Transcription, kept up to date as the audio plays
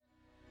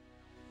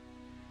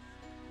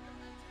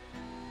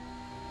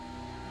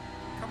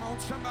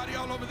Somebody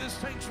all over this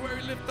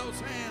sanctuary, lift those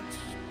hands.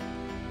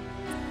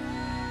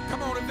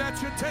 Come on, if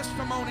that's your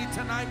testimony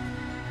tonight.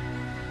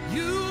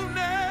 You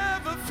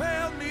never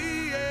failed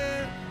me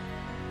yet.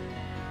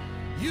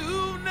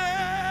 You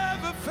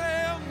never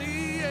failed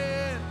me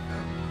yet.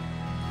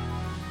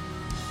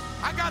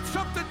 I got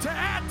something to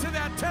add to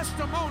that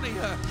testimony.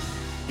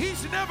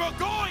 He's never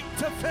going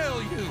to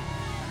fail you.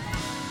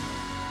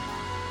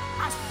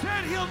 I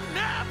said he'll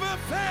never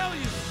fail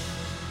you.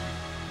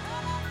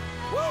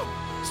 Woo!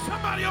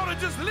 Somebody ought to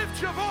just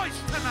lift your voice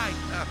tonight.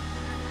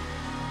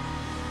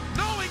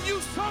 Knowing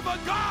you serve a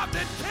God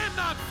that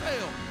cannot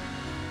fail.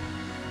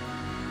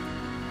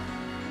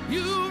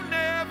 You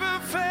never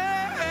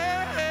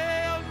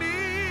failed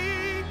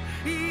me.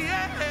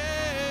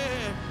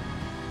 Yeah.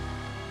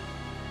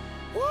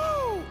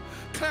 Woo!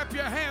 Clap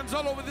your hands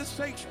all over this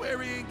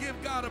sanctuary and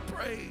give God a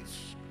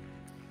praise.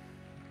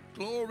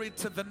 Glory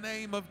to the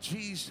name of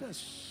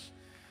Jesus.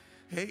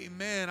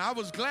 Amen. I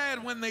was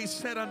glad when they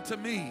said unto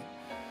me,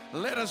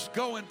 let us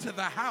go into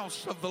the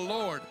house of the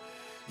Lord.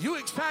 You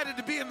excited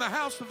to be in the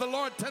house of the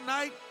Lord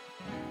tonight?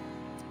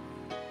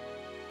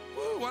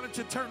 Woo, why don't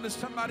you turn to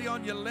somebody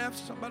on your left,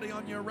 somebody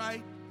on your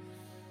right,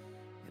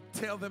 and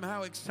tell them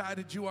how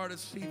excited you are to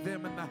see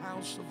them in the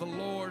house of the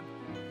Lord.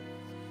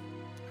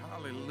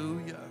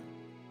 Hallelujah.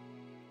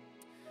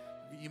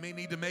 You may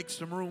need to make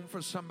some room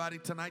for somebody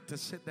tonight to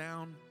sit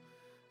down.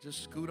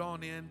 Just scoot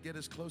on in, get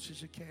as close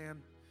as you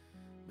can.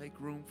 Make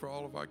room for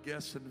all of our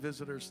guests and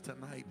visitors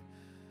tonight.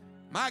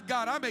 My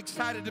God, I'm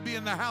excited to be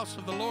in the house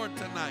of the Lord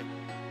tonight.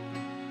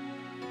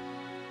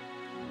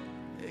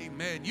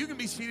 Amen. You can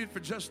be seated for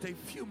just a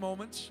few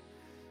moments.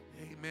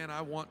 Amen.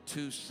 I want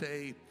to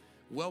say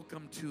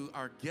welcome to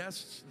our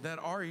guests that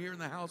are here in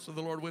the house of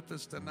the Lord with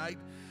us tonight.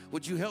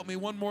 Would you help me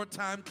one more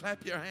time?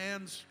 Clap your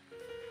hands.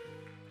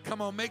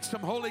 Come on, make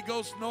some Holy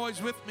Ghost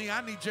noise with me.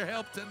 I need your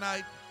help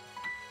tonight.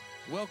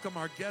 Welcome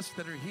our guests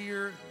that are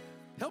here.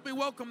 Help me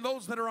welcome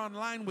those that are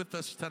online with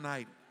us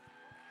tonight.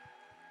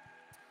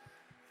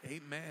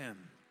 Amen.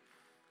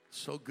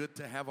 So good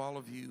to have all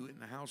of you in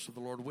the house of the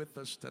Lord with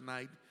us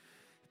tonight.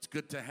 It's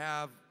good to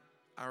have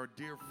our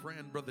dear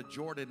friend, Brother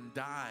Jordan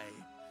Dye,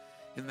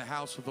 in the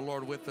house of the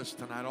Lord with us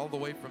tonight, all the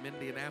way from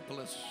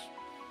Indianapolis,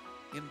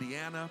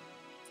 Indiana.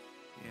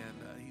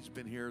 And he's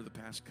been here the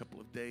past couple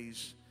of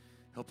days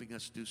helping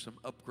us do some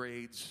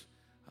upgrades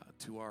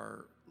to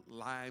our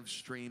live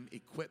stream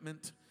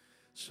equipment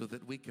so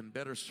that we can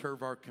better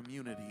serve our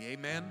community.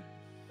 Amen.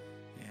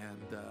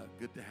 And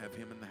good to have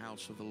him in the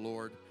house of the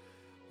Lord.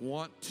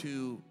 Want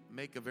to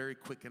make a very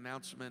quick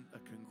announcement, a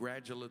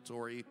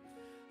congratulatory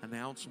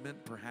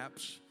announcement.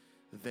 Perhaps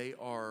they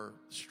are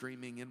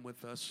streaming in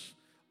with us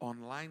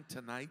online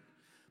tonight,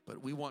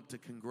 but we want to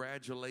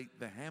congratulate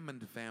the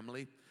Hammond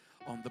family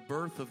on the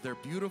birth of their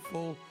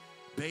beautiful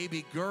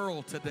baby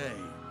girl today.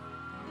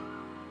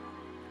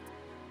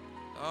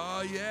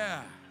 Oh,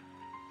 yeah.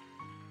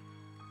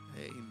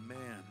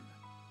 Amen.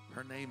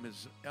 Her name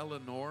is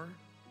Eleanor,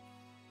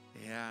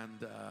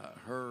 and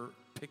her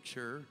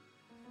picture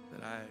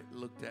that I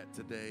looked at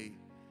today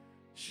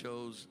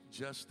shows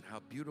just how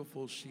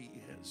beautiful she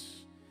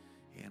is.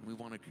 And we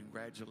want to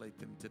congratulate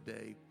them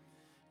today.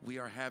 We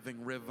are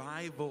having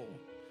revival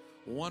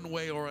one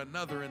way or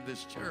another in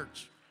this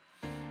church.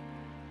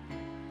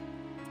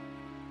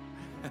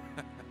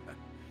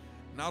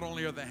 Not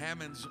only are the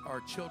Hammonds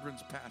our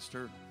children's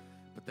pastor,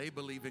 but they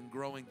believe in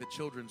growing the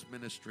children's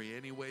ministry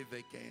any way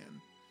they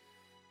can.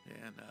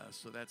 And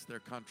so that's their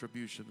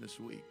contribution this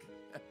week.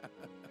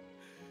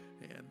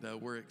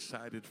 And we're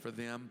excited for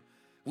them.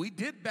 We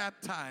did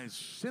baptize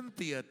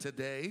Cynthia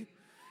today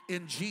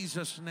in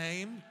Jesus'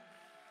 name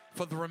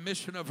for the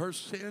remission of her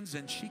sins.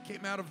 And she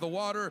came out of the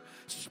water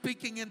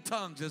speaking in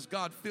tongues as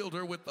God filled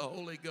her with the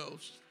Holy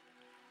Ghost.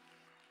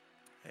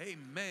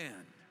 Amen.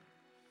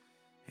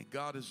 And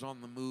God is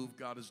on the move.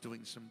 God is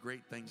doing some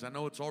great things. I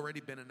know it's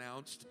already been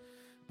announced,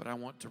 but I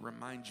want to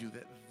remind you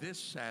that this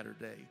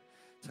Saturday,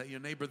 tell your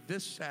neighbor,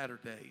 this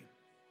Saturday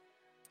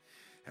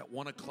at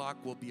 1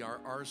 o'clock will be our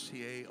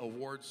RCA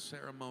awards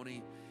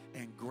ceremony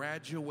and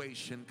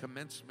graduation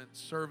commencement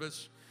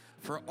service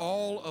for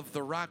all of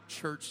the Rock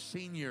Church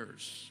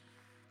seniors.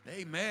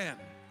 Amen.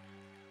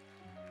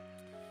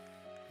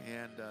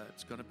 And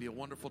it's going to be a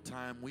wonderful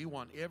time. We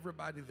want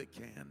everybody that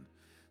can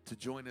to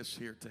join us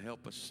here to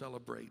help us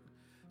celebrate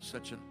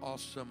such an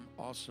awesome,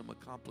 awesome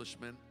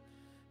accomplishment.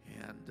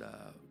 And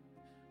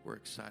we're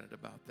excited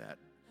about that.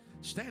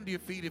 Stand to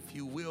your feet if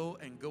you will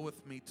and go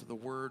with me to the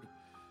word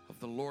of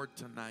the Lord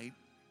tonight.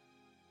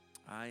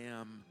 I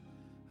am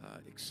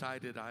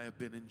excited. I have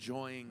been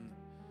enjoying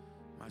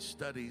my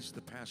studies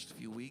the past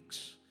few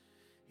weeks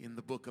in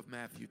the book of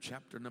Matthew,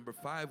 chapter number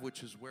 5,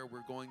 which is where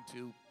we're going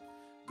to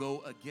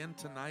go again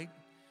tonight.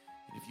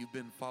 And if you've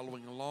been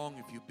following along,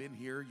 if you've been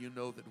here, you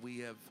know that we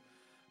have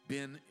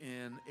been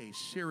in a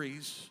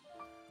series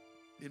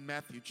in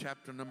Matthew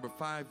chapter number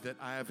 5 that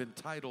I have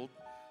entitled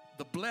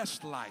The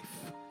Blessed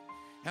Life.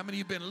 How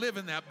many of you have been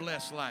living that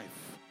blessed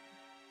life?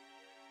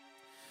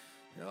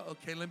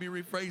 Okay, let me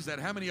rephrase that.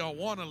 How many of y'all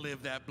want to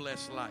live that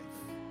blessed life?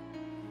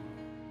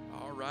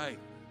 All right.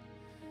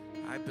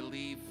 I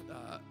believe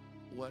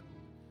what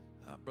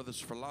Brother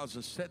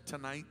Sferlaza said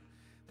tonight,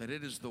 that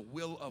it is the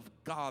will of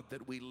God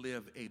that we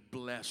live a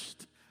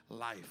blessed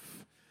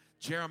life.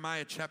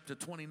 Jeremiah chapter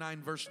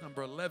 29 verse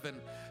number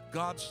 11,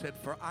 God said,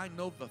 "For I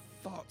know the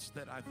thoughts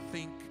that I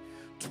think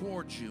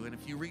towards you." And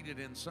if you read it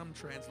in some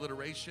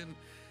transliteration,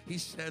 he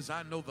says,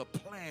 "I know the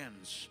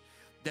plans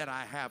that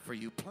I have for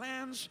you."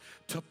 Plans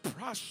to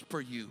prosper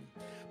you.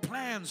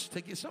 Plans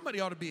to give. Somebody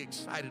ought to be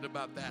excited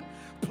about that.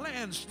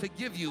 Plans to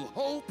give you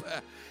hope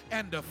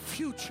and a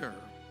future.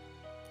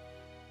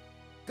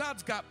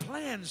 God's got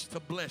plans to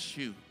bless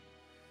you.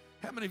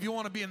 How many of you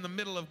want to be in the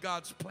middle of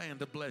God's plan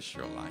to bless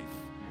your life?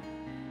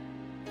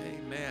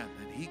 Amen.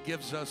 And he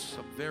gives us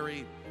some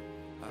very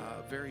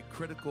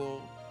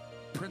critical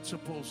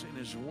principles in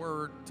his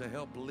word to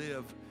help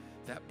live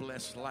that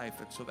blessed life.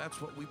 And so that's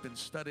what we've been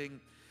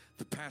studying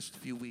the past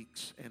few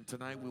weeks. And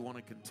tonight we want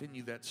to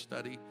continue that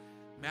study.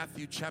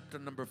 Matthew chapter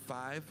number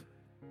 5.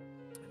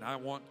 And I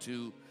want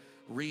to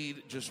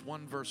read just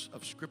one verse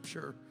of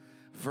scripture.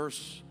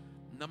 Verse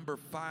number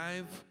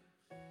 5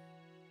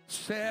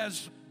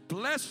 says,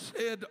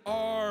 "Blessed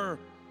are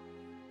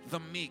the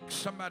meek."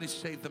 Somebody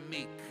say the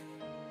meek.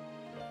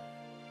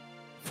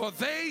 "For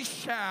they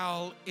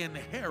shall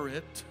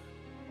inherit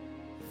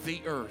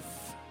the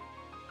earth."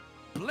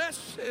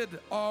 Blessed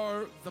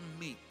are the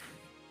meek,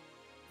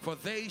 for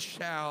they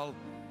shall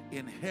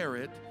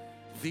inherit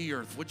the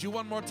earth. Would you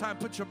one more time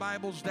put your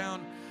Bibles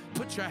down,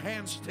 put your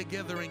hands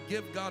together, and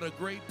give God a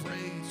great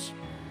praise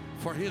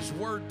for his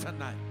word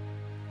tonight.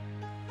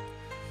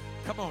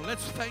 Come on,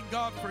 let's thank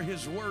God for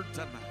his word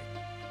tonight.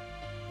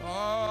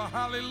 Oh,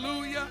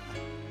 hallelujah.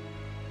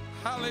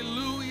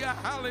 Hallelujah,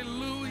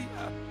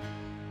 hallelujah,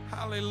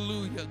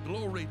 hallelujah.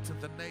 Glory to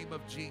the name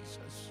of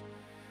Jesus.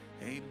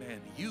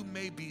 Amen. You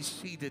may be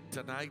seated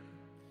tonight.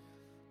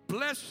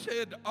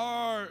 Blessed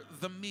are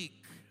the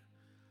meek,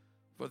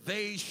 for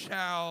they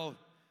shall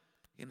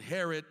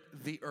inherit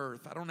the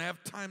earth. I don't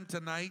have time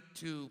tonight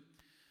to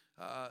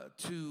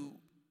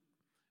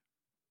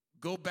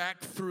go back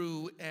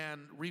through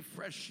and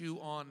refresh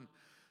you on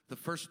the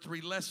first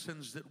 3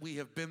 lessons that we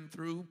have been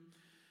through.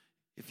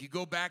 If you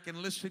go back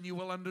and listen, you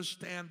will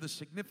understand the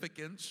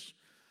significance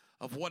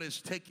of what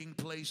is taking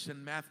place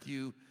in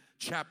Matthew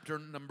chapter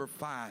number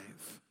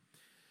 5.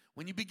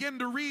 When you begin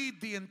to read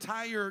the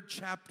entire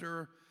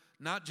chapter,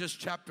 not just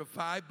chapter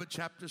 5, but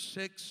chapter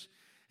 6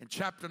 and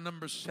chapter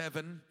number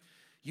 7,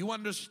 you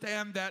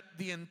understand that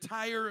the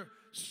entire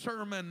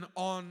Sermon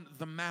on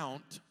the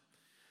Mount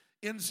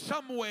in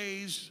some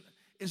ways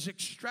is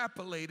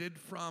extrapolated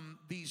from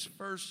these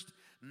first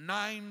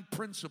 9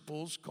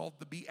 principles called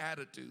the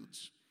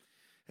Beatitudes.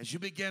 As you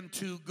begin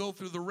to go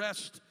through the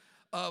rest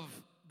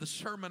of the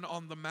Sermon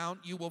on the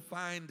Mount, you will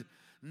find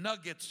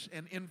nuggets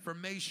and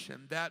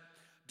information that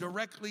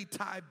directly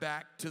tie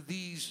back to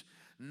these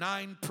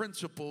 9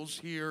 principles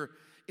here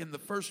in the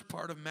first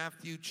part of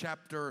Matthew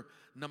chapter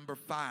number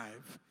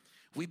 5.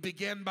 We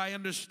begin by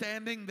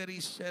understanding that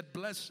he said,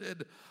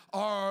 "Blessed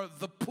are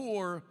the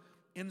poor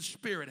in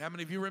spirit." How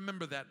many of you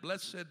remember that?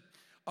 Blessed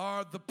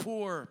are the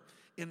poor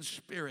in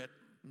spirit.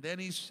 And then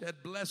he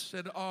said,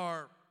 Blessed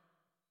are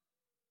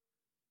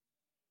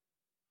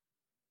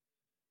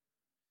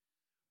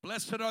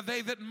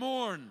they that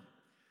mourn.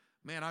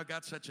 Man, I've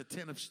got such a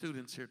tin of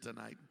students here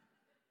tonight.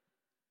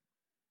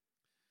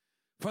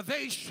 For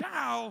they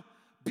shall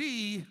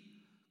be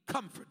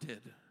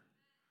comforted.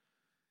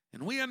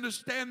 And we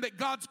understand that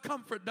God's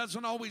comfort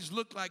doesn't always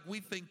look like we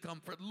think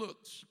comfort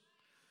looks.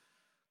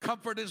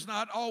 Comfort is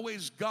not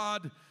always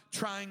God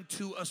trying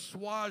to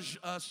assuage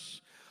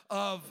us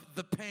of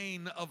the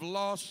pain of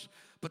loss,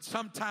 but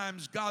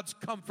sometimes God's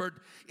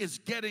comfort is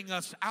getting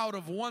us out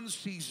of one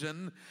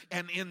season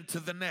and into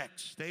the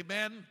next.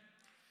 Amen?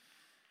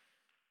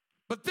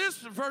 But this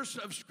verse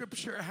of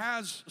Scripture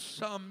has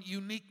some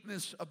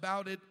uniqueness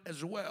about it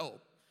as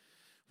well.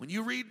 When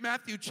you read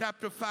Matthew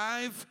chapter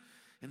 5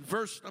 and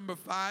verse number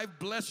 5,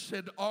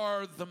 "Blessed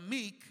are the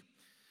meek,"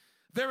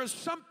 there is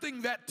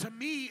something that to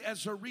me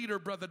as a reader,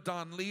 Brother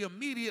Don Lee,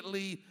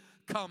 immediately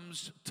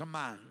comes to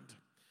mind.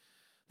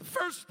 The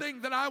first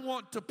thing that I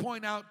want to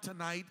point out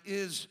tonight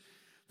is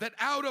that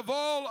out of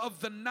all of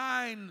the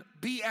 9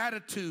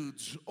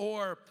 Beatitudes,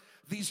 or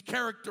these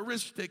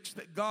characteristics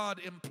that God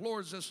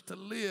implores us to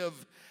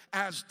live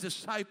as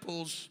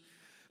disciples,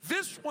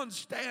 this one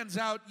stands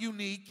out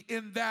unique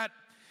in that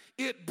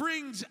it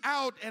brings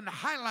out and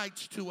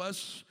highlights to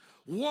us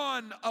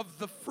one of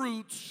the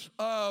fruits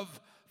of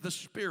the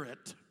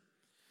Spirit.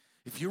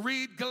 If you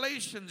read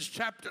Galatians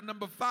chapter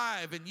number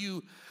 5 and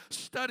you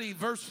study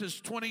verses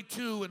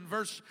 22 and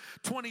verse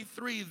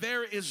 23,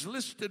 there is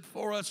listed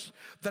for us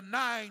the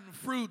 9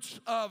 fruits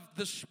of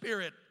the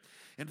Spirit.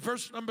 And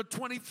verse number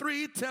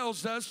 23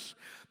 tells us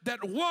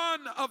that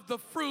one of the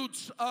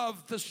fruits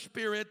of the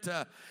Spirit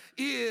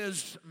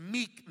is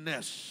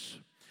meekness.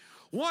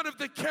 One of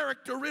the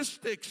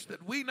characteristics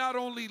that we not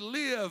only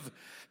live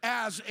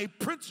as a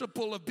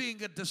principle of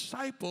being a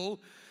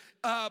disciple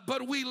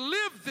but we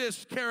live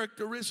this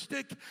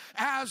characteristic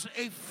as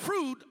a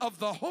fruit of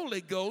the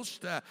Holy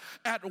Ghost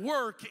at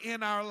work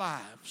in our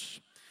lives.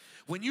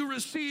 When you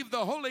receive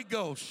the Holy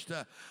Ghost,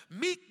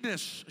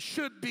 meekness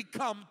should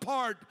become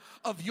part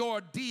of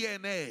your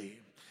DNA.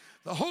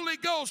 The Holy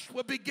Ghost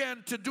will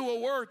begin to do a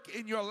work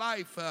in your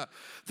life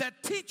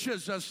that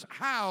teaches us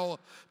how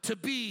to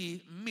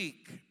be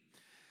meek.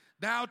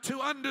 Now, to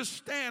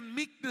understand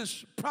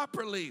meekness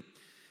properly,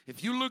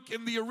 if you look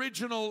in the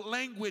original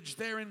language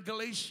there in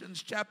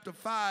Galatians chapter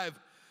 5,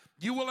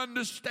 you will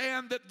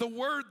understand that the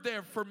word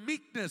there for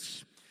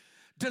meekness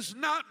does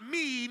not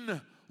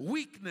mean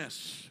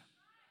weakness.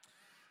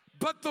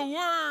 But the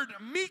word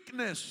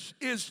meekness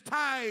is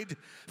tied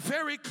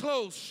very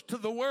close to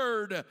the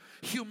word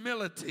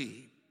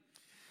humility.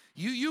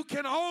 You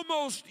can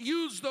almost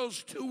use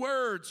those two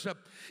words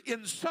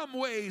in some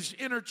ways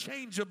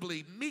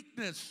interchangeably,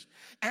 meekness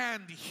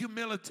and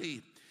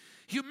humility.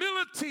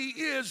 Humility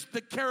is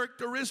the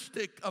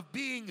characteristic of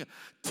being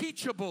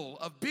teachable,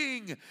 of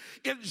being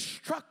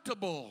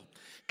instructable,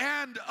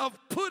 and of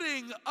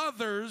putting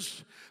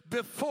others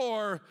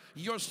before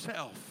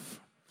yourself.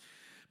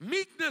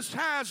 Meekness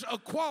has a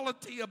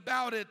quality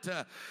about it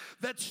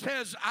that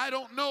says, I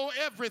don't know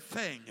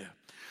everything.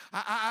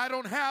 I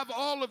don't have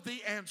all of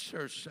the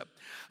answers.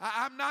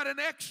 I'm not an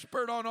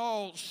expert on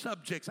all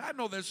subjects. I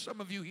know there's some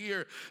of you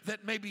here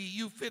that maybe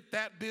you fit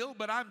that bill,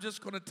 but I'm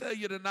just going to tell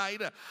you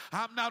tonight,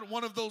 I'm not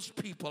one of those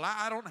people.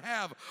 I don't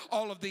have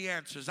all of the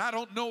answers. I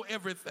don't know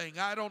everything.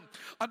 I don't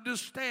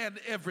understand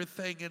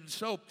everything. And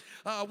so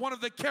one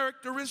of the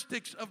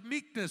characteristics of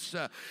meekness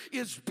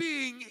is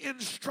being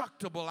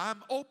instructable.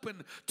 I'm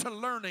open to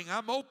learning.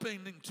 I'm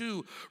open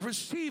to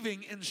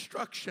receiving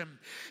instruction.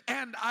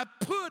 And I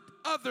put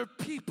other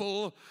people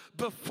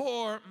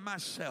before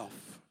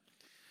myself.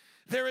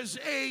 There is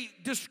a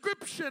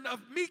description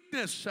of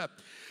meekness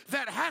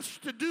that has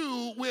to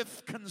do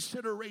with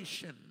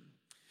consideration.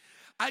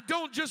 I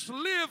don't just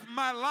live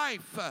my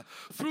life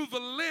through the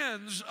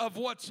lens of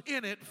what's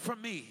in it for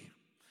me.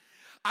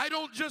 I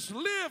don't just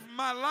live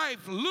my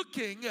life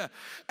looking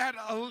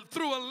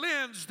through a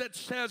lens that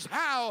says,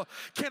 how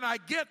can I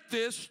get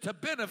this to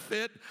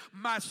benefit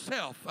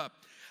myself?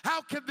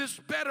 How can this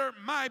better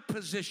my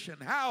position?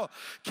 How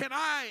can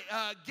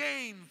I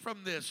gain from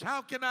this?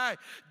 How can I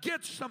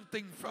get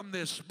something from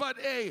this? But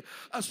a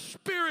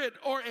spirit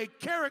or a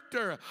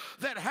character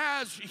that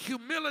has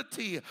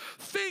humility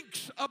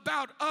thinks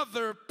about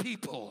other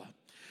people.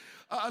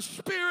 A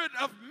spirit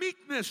of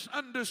meekness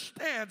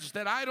understands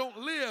that I don't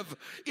live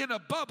in a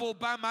bubble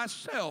by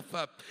myself,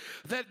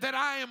 that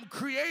I am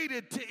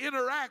created to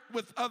interact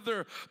with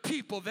other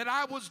people, that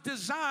I was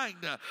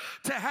designed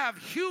to have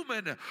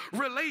human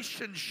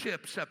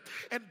relationships.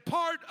 And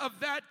part of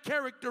that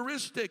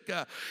characteristic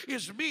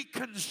is me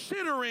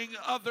considering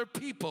other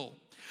people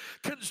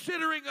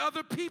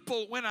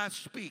when I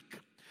speak.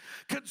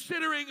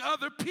 Considering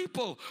other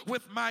people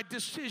with my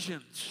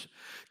decisions.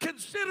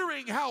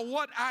 Considering how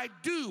what I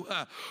do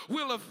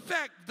will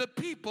affect the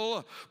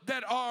people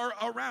that are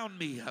around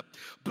me.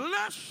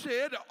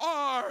 Blessed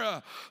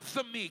are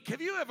the meek.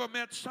 Have you ever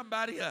met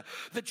somebody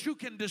that you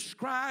can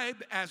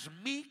describe as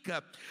meek?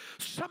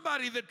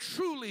 Somebody that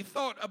truly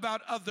thought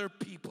about other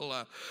people.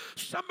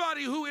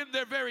 Somebody who in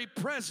their very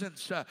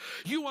presence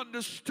you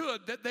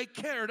understood that they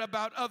cared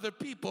about other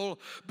people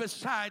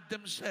beside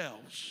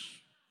themselves.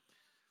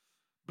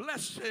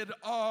 Blessed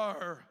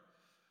are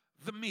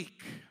the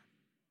meek.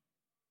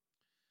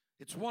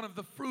 It's one of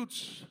the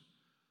fruits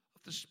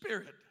of the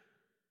Spirit.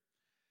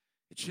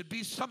 It should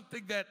be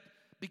something that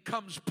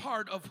becomes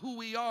part of who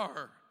we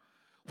are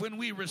when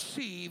we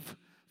receive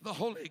the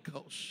Holy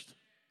Ghost.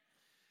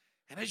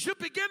 And as you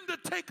begin to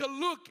take a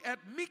look at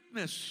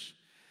meekness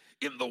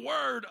in the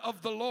word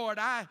of the Lord,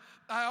 I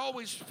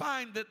always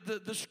find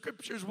that the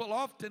scriptures will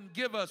often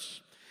give us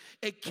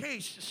a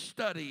case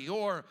study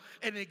or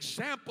an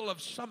example of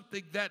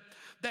something that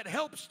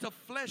helps to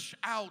flesh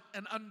out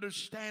an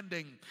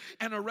understanding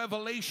and a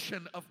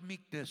revelation of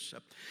meekness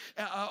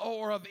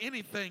or of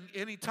anything,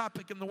 any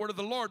topic in the word of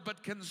the Lord.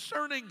 But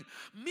concerning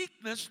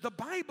meekness, the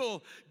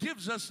Bible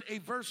gives us a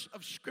verse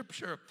of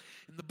scripture.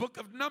 In the book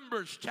of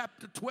Numbers,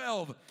 chapter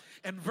 12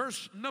 and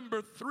verse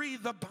number 3,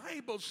 the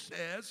Bible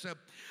says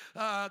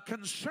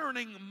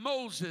concerning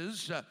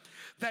Moses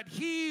that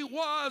he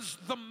was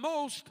the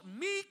most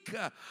meek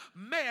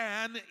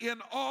man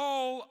in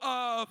all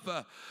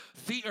of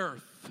the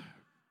earth.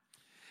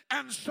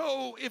 And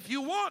so if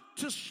you want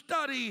to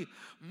study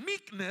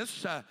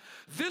meekness,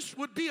 this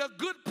would be a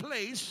good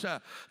place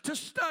to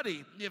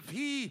study.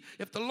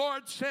 If the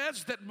Lord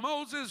says that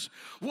Moses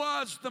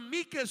was the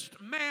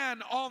meekest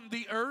man on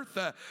the earth,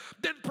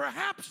 then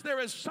perhaps there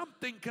is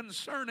something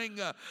concerning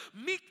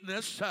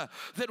meekness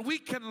that we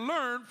can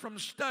learn from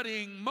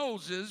studying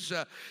Moses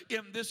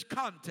in this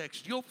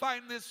context. You'll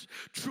find this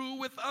true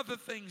with other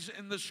things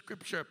in the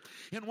scripture.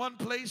 In one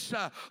place,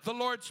 the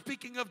Lord,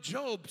 speaking of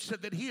Job,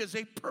 said that he is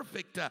a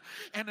perfect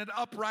and an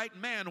upright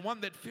man,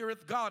 one that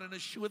feareth God and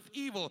escheweth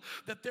evil,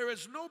 that there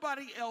is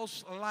nobody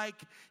else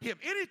like him.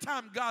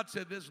 Anytime God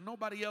said there's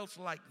nobody else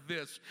like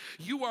this,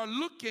 you are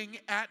looking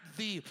at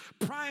the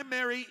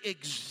primary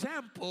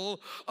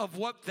example of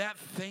what that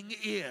thing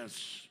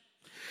is.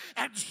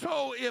 And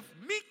so if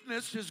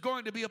meekness is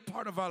going to be a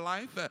part of our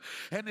life,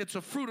 and it's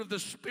a fruit of the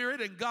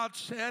Spirit, and God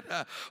said,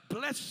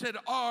 blessed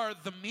are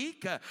the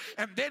meek,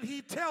 and then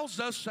he tells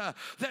us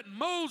that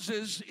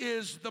Moses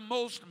is the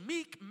most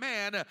meek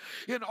man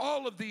in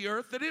all of the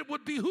earth, that it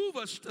would behoove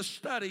us to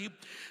study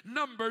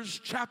Numbers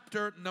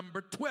chapter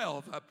number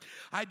 12.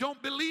 I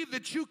don't believe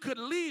that you could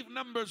leave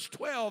Numbers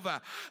 12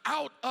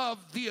 out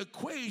of the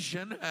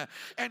equation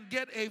and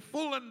get a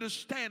full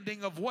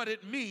understanding of what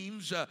it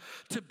means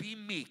to be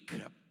meek.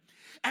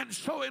 And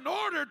so in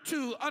order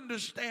to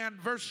understand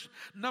verse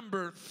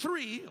number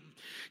 3,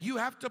 you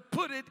have to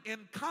put it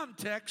in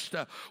context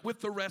with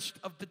the rest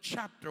of the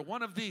chapter.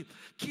 One of the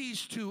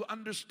keys to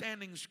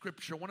understanding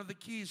Scripture, one of the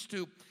keys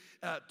to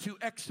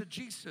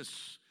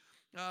exegesis,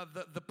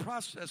 the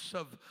process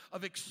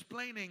of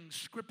explaining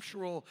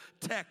scriptural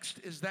text,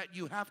 is that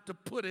you have to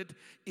put it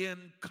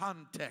in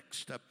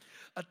context.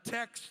 A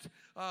text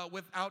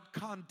without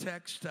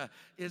context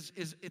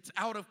it's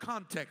out of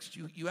context.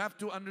 You have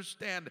to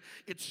understand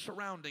its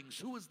surroundings.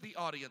 Who is the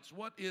audience?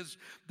 What is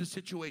the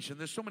situation?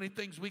 There's so many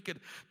things we could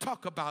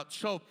talk about.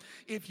 So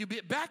if you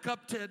back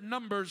up to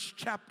Numbers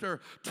chapter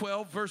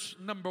 12, verse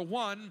number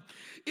 1,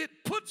 it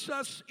puts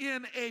us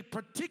in a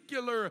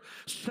particular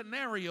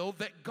scenario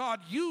that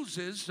God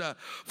uses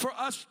for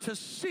us to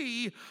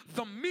see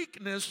the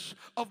meekness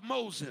of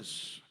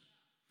Moses.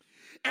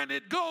 And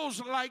it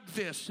goes like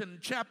this in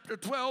chapter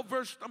 12,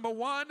 verse number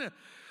 1.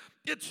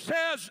 It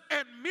says,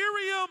 and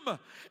Miriam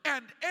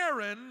and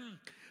Aaron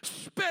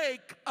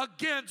spake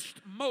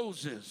against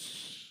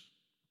Moses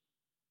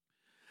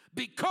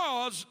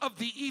because of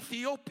the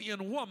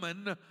Ethiopian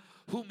woman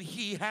whom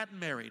he had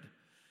married.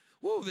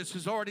 Whoa, this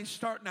is already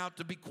starting out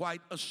to be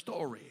quite a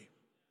story.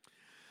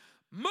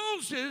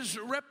 Moses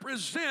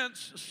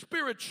represents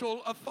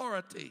spiritual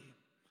authority.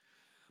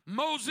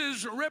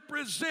 Moses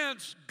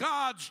represents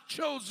God's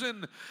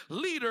chosen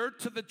leader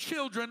to the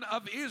children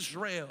of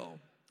Israel.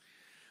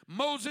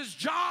 Moses'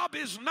 job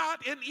is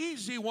not an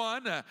easy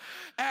one,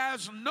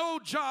 as no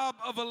job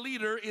of a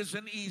leader is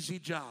an easy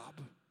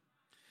job.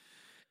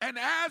 And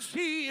as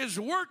he is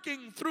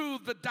working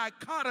through the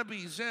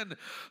dichotomies and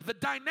the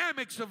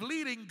dynamics of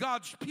leading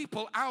God's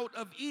people out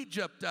of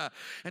Egypt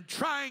and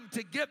trying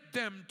to get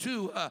them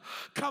to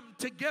come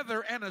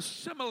together and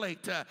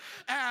assimilate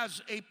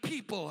as a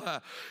people,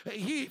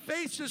 he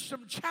faces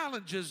some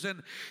challenges.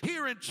 And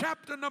here in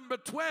chapter number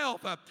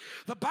 12,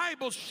 the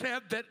Bible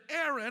said that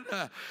Aaron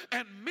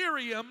and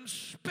Miriam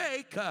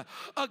spake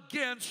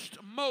against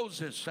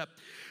Moses.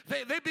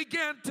 They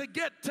began to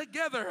get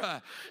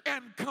together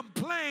and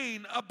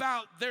complain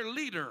about their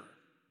leader.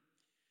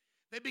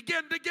 They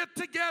began to get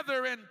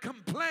together and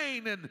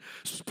complain and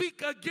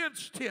speak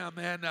against him.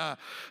 And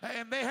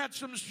they had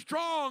some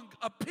strong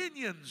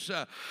opinions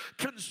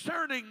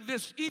concerning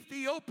this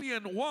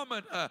Ethiopian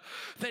woman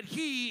that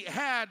he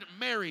had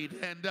married.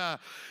 And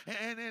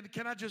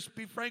can I just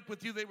be frank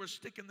with you? They were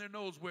sticking their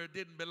nose where it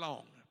didn't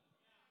belong.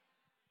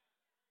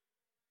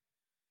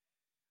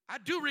 I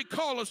do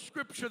recall a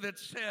scripture that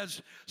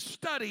says,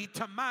 study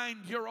to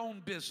mind your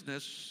own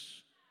business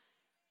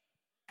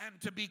and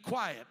to be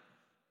quiet.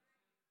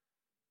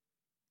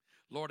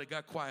 Lord, it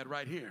got quiet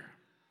right here.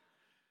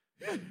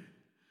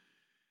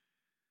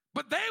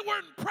 But they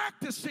weren't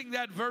practicing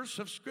that verse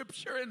of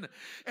scripture,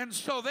 and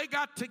so they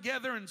got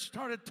together and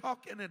started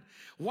talking, and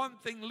one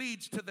thing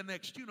leads to the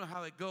next. You know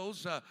how it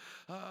goes.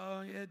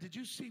 Yeah, did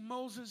you see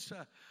Moses'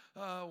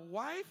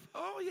 wife?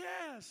 Oh,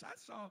 yes, I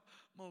saw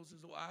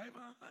Moses' wife.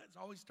 It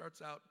always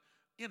starts out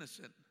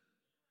innocent.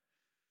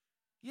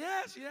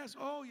 Yes.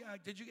 Oh, yeah.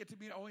 Did you get to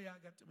meet? Oh, yeah,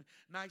 I got to meet.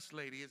 Nice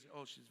lady.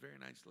 Oh, she's a very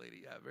nice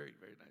lady. Yeah, very,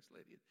 very nice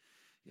lady.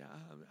 Yeah,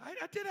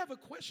 I did have a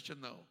question,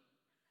 though.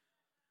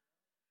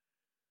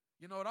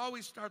 You know, it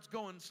always starts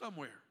going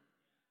somewhere.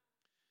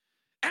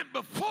 And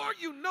before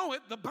you know it,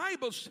 the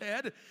Bible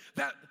said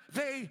that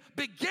they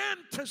began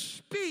to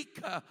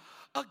speak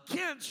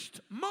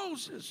against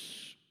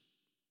Moses.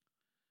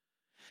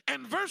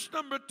 And verse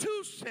number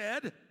 2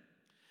 said,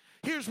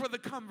 here's where the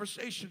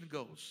conversation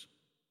goes.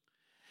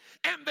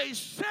 And they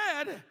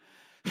said,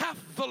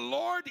 hath the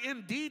Lord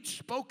indeed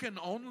spoken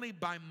only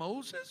by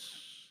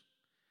Moses?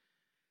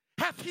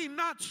 Hath he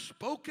not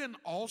spoken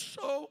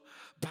also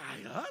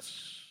by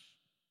us?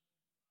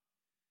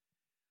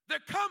 Their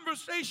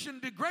conversation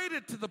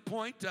degraded to the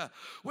point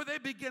where they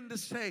begin to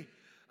say,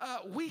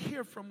 we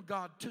hear from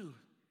God too.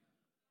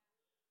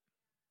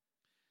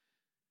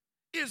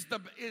 Is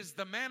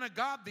the man of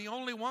God the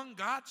only one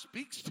God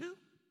speaks to?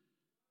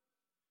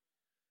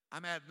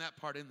 I'm adding that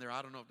part in there.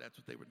 I don't know if that's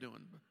what they were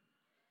doing.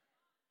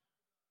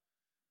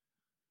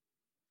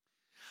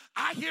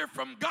 I hear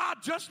from God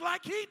just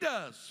like he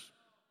does.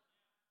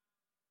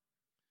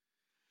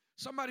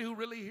 Somebody who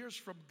really hears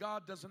from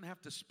God doesn't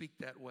have to speak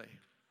that way.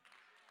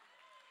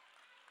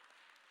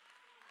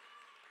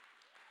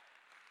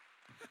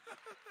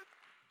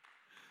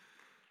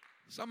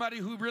 Somebody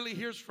who really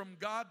hears from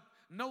God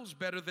knows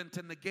better than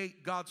to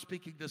negate God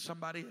speaking to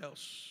somebody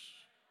else.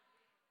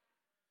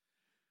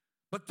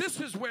 But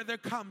this is where their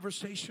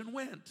conversation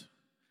went.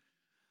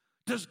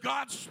 Does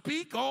God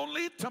speak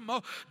only to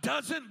Moses?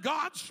 Doesn't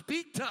God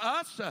speak to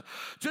us?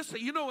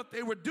 You know what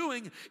they were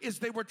doing is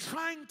they were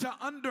trying to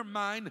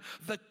undermine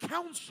the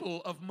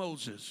counsel of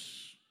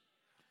Moses.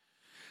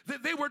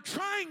 They were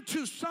trying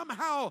to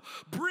somehow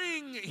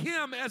bring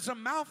him as a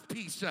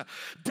mouthpiece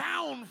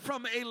down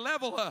from a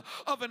level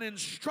of an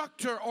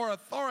instructor or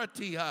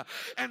authority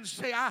and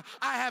say, I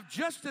have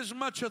just as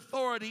much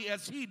authority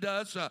as he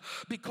does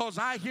because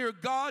I hear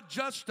God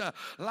just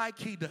like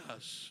he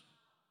does.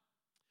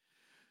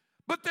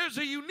 But there's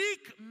a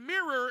unique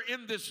mirror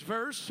in this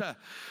verse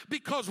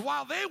because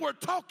while they were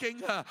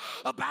talking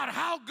about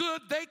how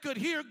good they could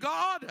hear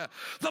God,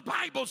 the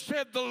Bible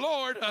said the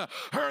Lord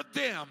heard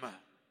them.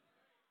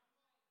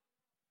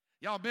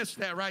 Y'all missed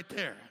that right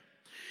there.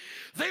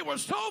 They were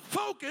so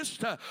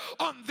focused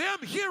on them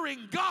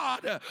hearing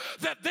God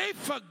that they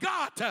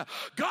forgot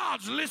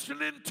God's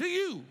listening to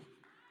you.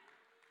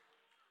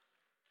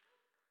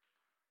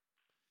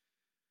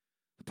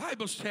 The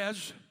Bible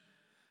says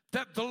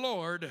that the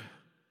Lord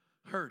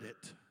heard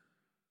it.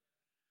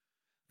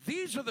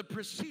 These are the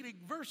preceding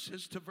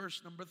verses to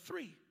verse number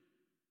 3.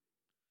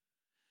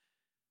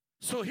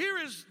 So here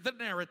is the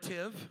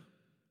narrative.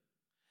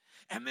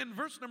 And then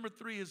verse number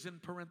 3 is in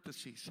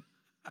parentheses.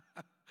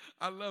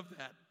 I love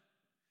that.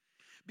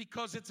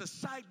 Because it's a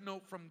side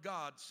note from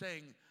God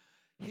saying,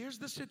 here's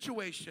the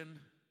situation.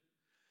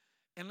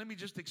 And let me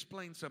just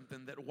explain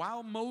something. That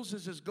while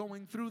Moses is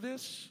going through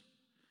this,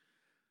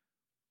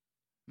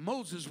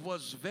 Moses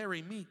was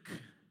very meek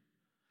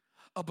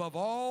above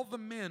all the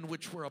men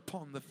which were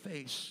upon the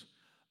face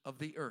of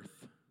the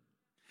earth.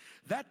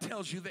 That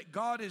tells you that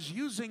God is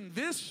using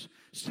this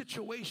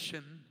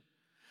situation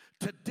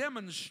to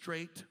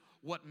demonstrate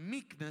what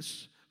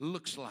meekness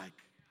looks like.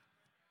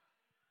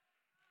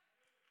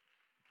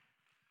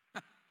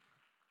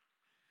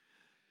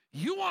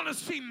 You want to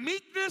see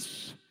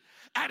meekness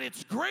at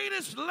its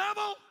greatest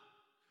level?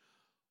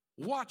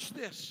 Watch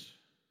this.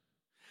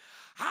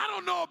 I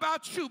don't know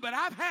about you, but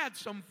I've had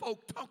some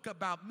folk talk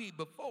about me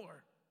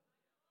before.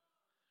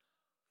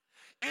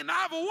 And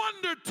I've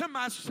wondered to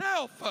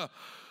myself,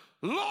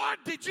 Lord,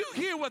 did you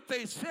hear what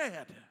they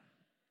said?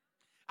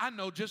 I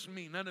know just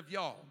me, none of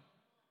y'all.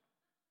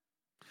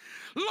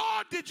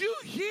 Lord, did you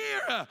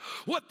hear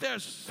what they're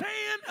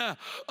saying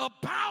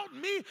about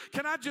me?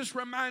 Can I just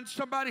remind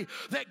somebody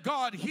that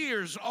God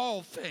hears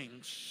all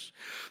things?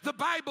 The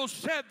Bible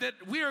said that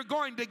we are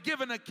going to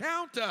give an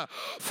account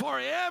for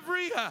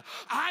every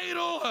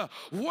idle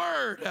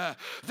word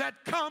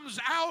that comes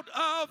out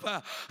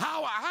of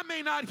how I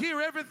may not hear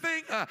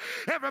everything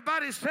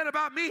everybody said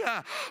about me,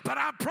 but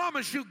I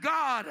promise you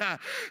God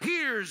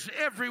hears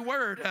every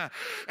word.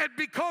 And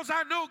because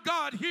I know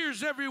God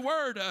hears every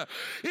word,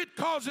 it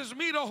causes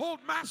me to hold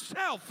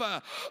myself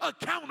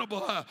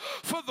accountable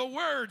for the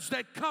words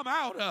that come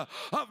out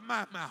of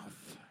my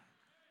mouth.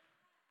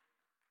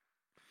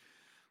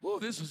 Oh,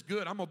 this is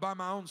good. I'm going to buy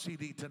my own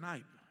CD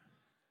tonight.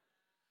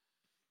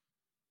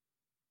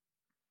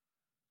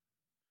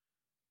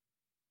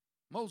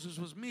 Moses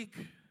was meek.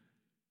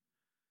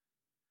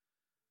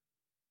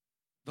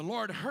 The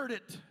Lord heard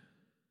it.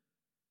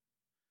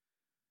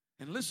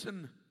 And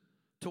listen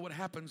to what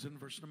happens in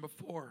verse number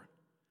 4.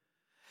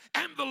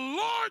 And the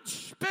Lord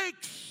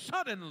spake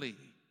suddenly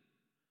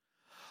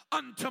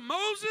unto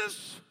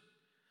Moses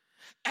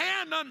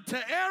and unto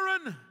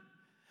Aaron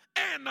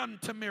and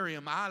unto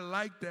Miriam. I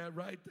like that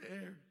right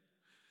there.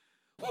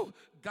 Woo.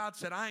 God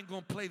said, I ain't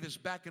going to play this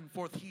back and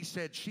forth. He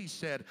said, she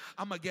said.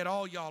 I'm going to get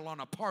all y'all on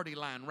a party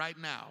line right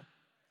now.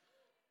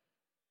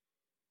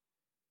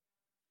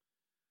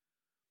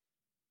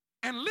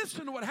 And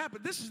listen to what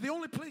happened. This is the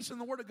only place in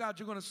the Word of God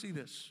you're going to see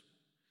this.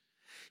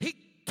 He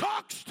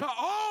talks to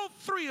all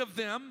three of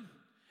them,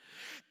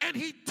 and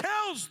he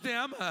tells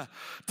them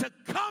to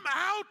come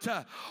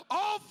out,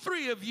 all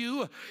three of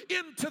you,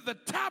 into the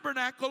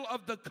tabernacle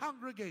of the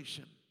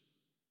congregation.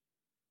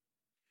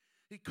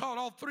 He called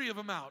all three of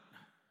them out.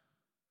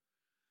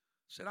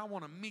 Said, I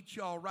want to meet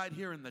y'all right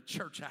here in the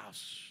church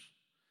house,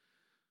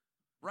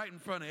 right in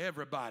front of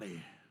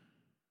everybody.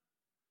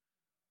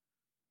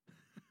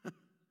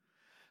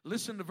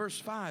 Listen to verse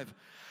 5.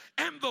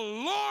 And the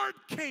Lord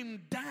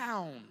came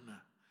down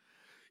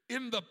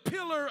in the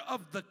pillar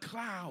of the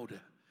cloud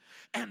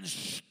and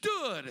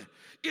stood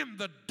in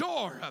the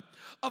door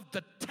of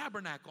the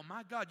tabernacle.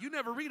 My God, you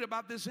never read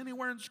about this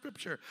anywhere in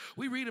Scripture.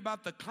 We read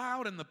about the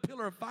cloud and the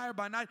pillar of fire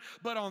by night,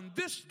 but on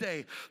this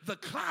day, the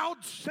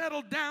cloud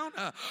settled down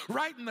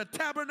right in the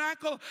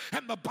tabernacle,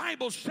 and the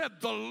Bible said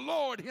the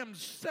Lord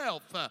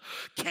himself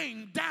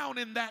came down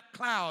in that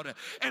cloud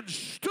and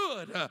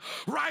stood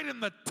right in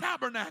the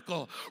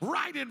tabernacle,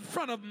 right in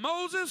front of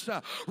Moses,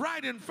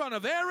 right in front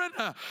of Aaron,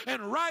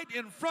 and right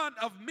in front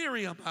of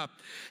Miriam.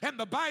 And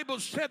the Bible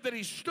said that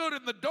he stood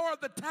in the door of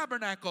the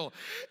tabernacle,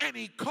 and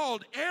he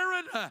called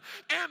Aaron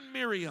and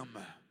Miriam,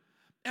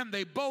 and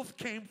they both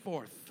came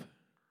forth.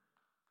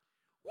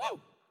 Woo!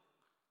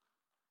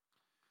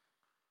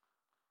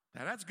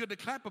 Now that's good to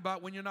clap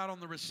about when you're not on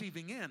the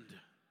receiving end.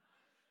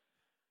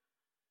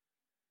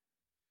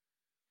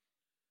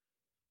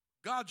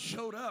 God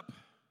showed up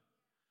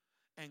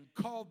and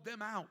called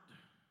them out.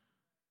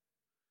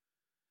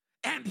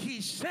 And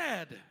he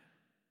said,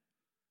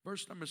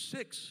 verse number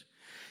 6,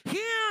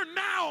 hear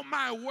now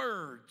my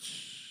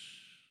words.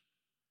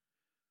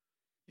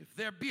 If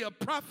there be a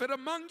prophet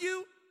among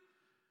you,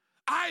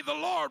 I, the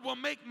Lord, will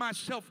make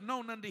myself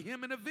known unto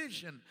him in a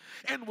vision,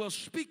 and will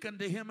speak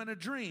unto him in a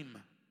dream.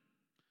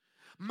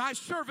 My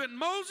servant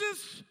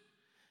Moses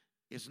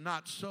is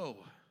not so,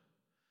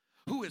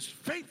 who is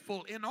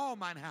faithful in all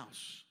mine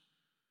house.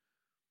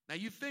 Now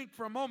you think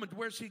for a moment,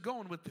 where's he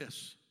going with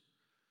this?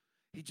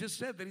 He just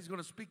said that he's going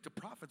to speak to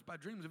prophets by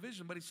dreams and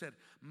vision, but he said,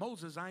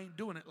 Moses, I ain't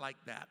doing it like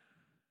that.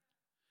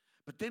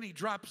 But then he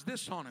drops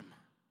this on him.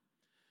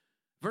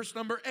 Verse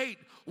number 8,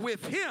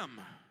 with him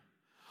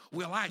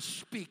will I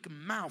speak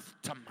mouth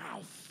to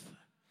mouth,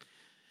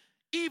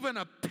 even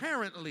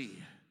apparently,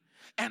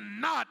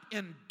 and not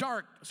in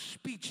dark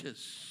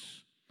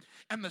speeches.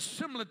 And the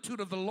similitude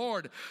of the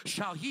Lord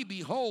shall he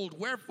behold.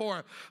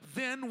 Wherefore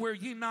then were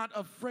ye not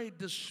afraid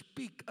to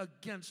speak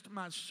against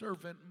my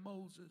servant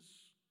Moses?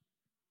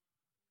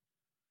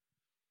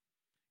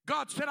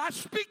 God said, I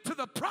speak to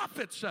the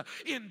prophets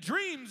in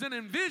dreams and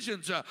in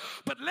visions,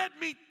 but let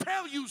me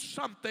tell you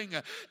something,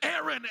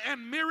 Aaron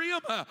and Miriam,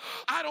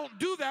 I don't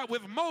do that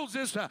with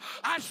Moses.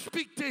 I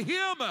speak to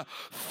him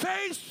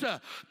face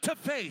to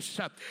face,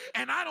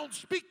 and I don't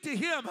speak to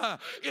him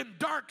in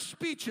dark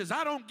speeches.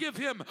 I don't give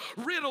him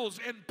riddles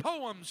and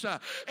poems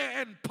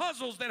and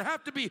puzzles that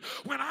have to be.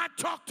 When I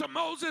talk to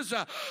Moses,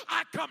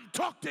 I come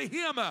talk to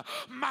him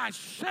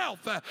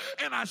myself,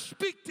 and I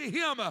speak to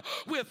him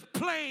with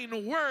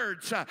plain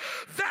words.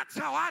 That's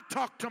how I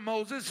talk to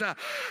Moses.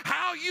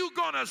 How you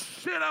gonna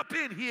sit up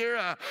in here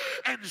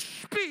and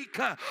speak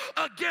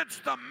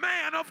against the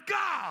man of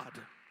God?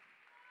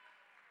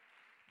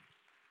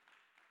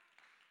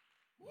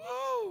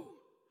 Woo!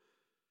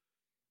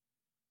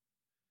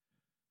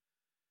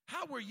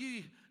 How were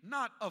ye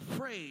not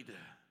afraid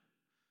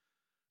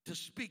to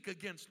speak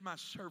against my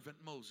servant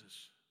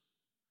Moses?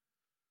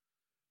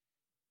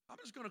 I'm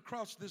just going to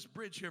cross this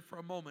bridge here for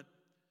a moment.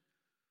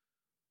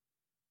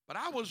 But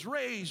I was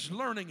raised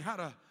learning how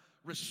to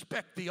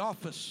respect the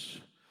office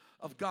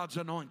of God's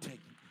anointing.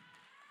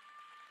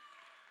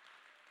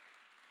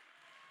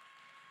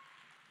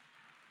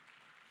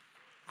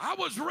 I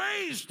was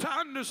raised to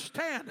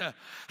understand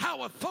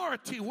how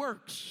authority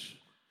works.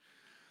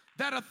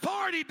 That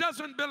authority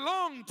doesn't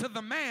belong to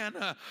the man.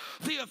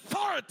 The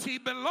authority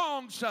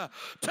belongs to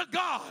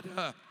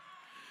God.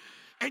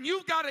 And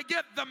you've got to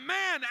get the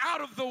man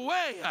out of the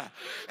way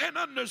and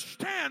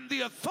understand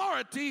the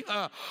authority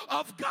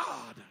of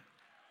God.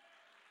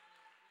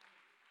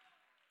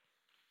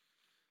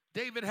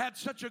 David had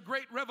such a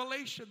great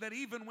revelation that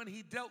even when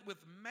he dealt with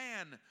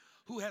man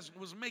who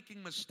was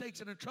making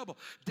mistakes and in trouble,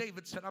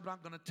 David said, I'm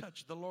not going to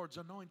touch the Lord's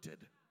anointed.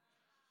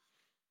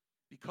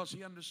 Because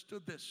he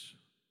understood this.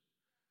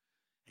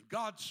 And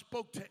God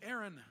spoke to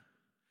Aaron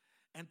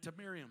and to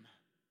Miriam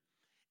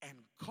and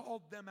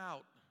called them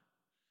out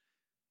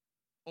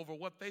over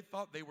what they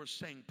thought they were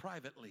saying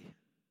privately.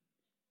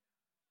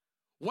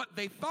 What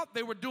they thought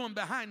they were doing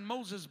behind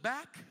Moses'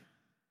 back,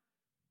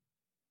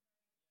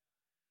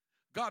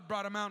 God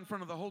brought them out in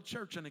front of the whole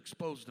church and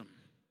exposed them.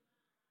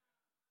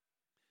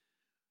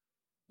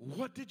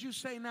 What did you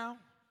say now?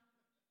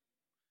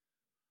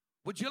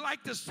 Would you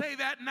like to say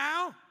that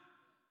now?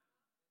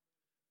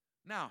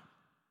 Now,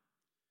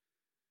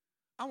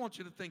 I want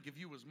you to think if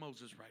you was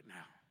Moses right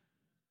now.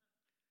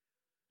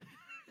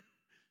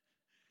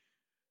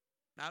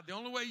 Now, the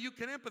only way you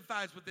can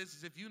empathize with this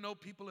is if you know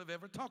people have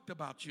ever talked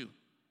about you.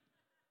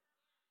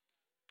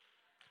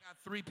 I got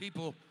 3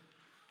 people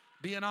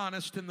being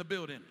honest in the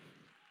building.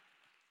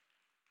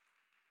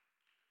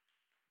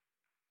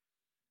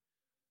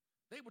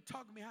 They were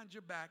talking behind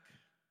your back,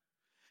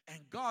 and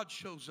God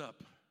shows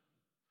up.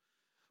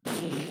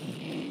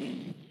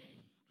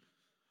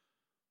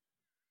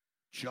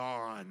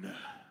 John,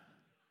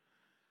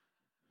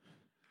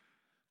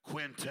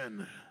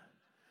 Quentin,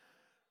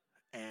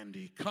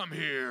 Andy, come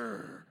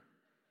here.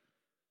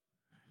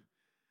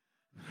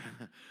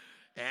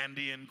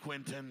 Andy and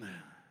Quentin,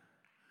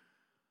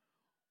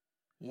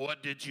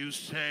 what did you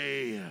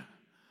say?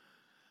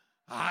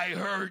 I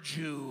heard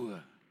you.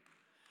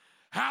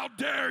 How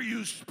dare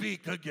you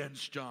speak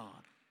against John?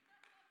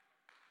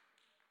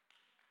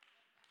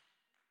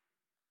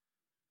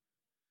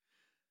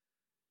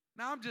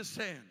 Now I'm just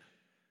saying,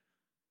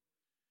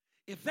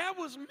 if that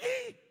was me,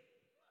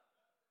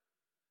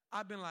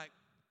 I've been like,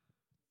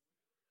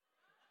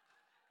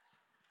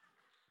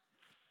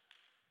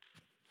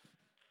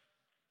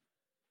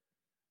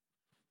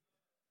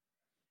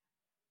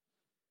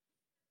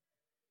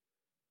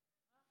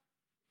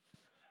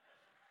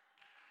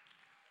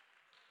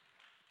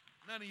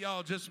 none of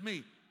y'all, just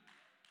me.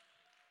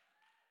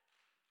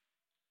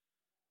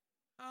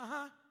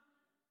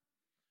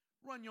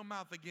 Run your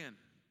mouth again.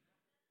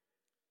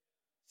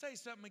 Say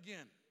something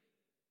again.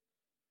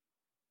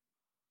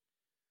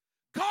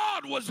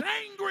 God was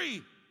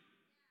angry.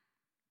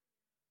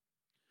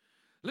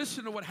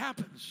 Listen to what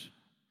happens.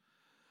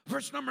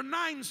 Verse number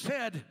 9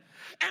 said,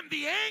 and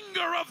the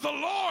anger of the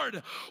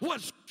Lord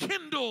was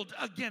kindled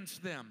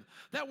against them.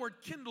 That word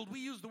kindled, we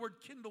use the word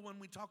kindle when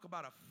we talk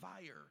about a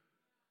fire.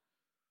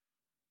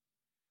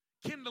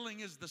 Kindling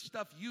is the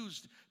stuff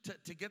used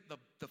to get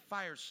the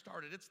fire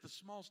started. It's the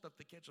small stuff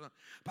that catches on.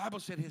 The Bible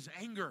said his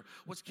anger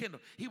was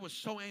kindled. He was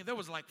so angry. There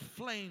was like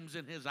flames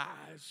in his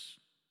eyes.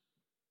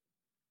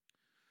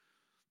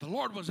 The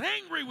Lord was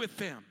angry with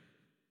them.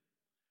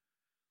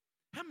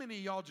 How many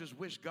of y'all just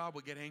wish God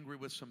would get angry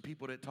with some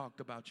people that talked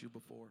about you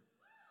before?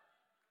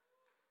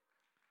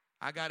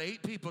 I got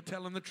 8 people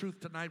telling the truth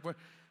tonight.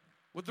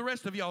 Would the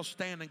rest of y'all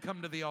stand and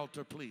come to the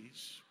altar,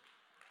 please?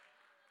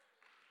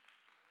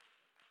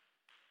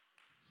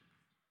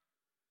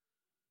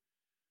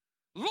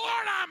 Lord,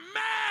 I'm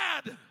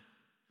mad.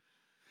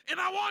 And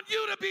I want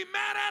you to be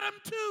mad at him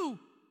too.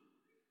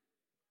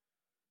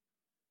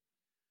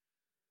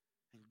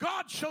 And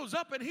God shows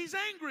up and he's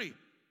angry.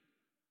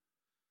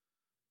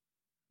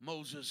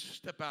 Moses,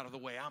 step out of the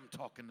way. I'm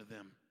talking to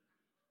them.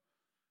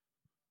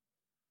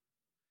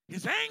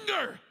 His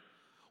anger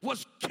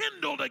was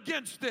kindled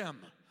against them.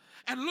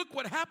 And look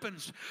what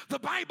happens. The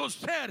Bible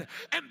said,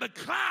 and the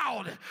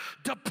cloud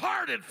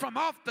departed from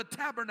off the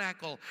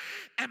tabernacle,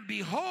 and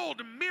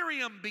behold,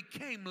 Miriam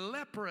became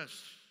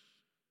leprous,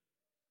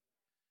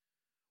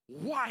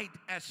 white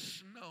as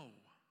snow.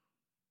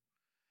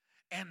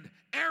 And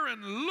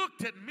Aaron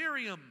looked at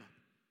Miriam,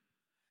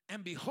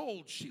 and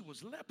behold, she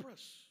was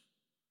leprous.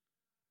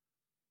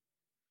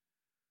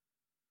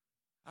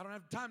 I don't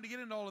have time to get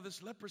into all of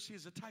this. Leprosy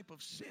is a type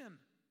of sin.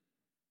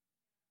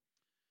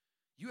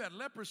 You had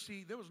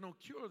leprosy, there was no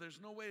cure, there's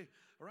no way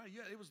around.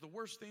 Yeah, it was the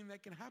worst thing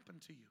that can happen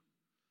to you.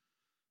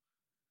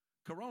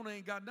 Corona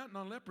ain't got nothing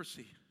on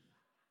leprosy.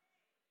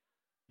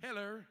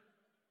 Hello.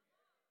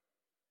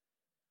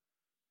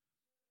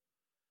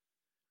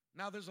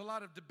 Now there's a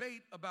lot of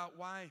debate about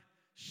why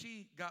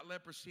she got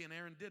leprosy and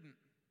Aaron didn't.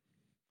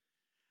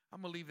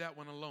 I'm going to leave that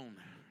one alone.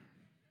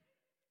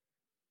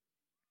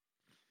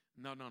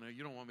 No,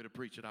 you don't want me to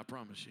preach it, I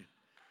promise you.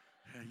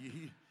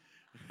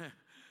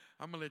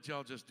 I'm going to let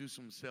y'all just do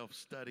some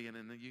self-studying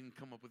and then you can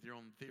come up with your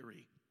own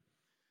theory.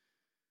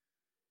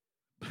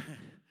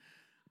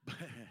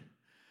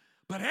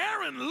 But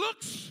Aaron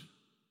looks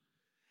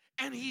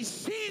and he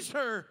sees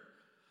her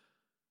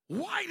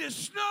white as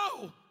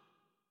snow.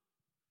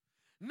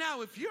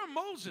 Now, if you're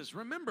Moses,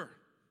 remember,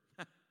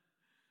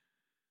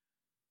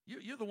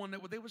 you're the one that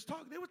they was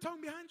talking. They were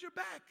talking behind your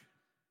back.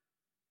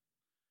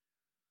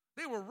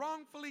 They were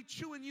wrongfully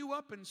chewing you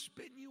up and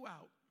spitting you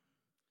out.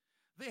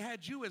 They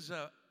had you as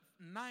a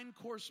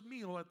 9-course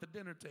meal at the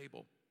dinner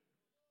table.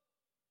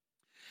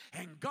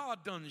 And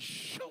God done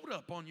showed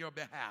up on your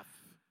behalf.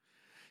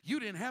 You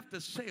didn't have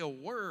to say a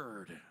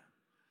word.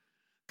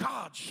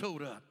 God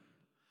showed up.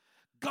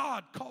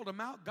 God called them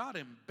out. God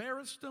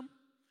embarrassed them.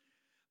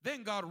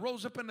 Then God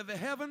rose up into the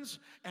heavens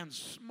and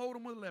smote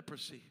them with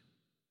leprosy.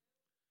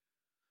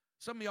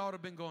 Some of y'all would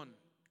have been going,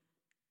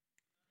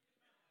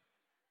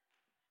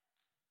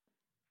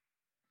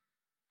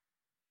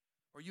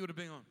 or you would have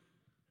been on.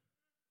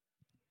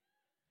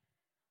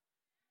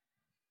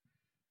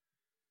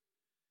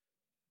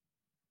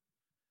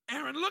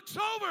 Aaron looks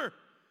over and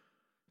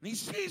he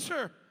sees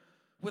her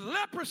with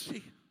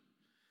leprosy.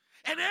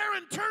 And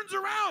Aaron turns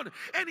around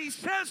and he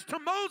says to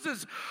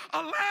Moses,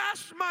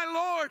 alas, my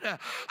Lord,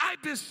 I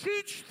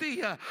beseech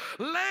thee,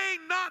 lay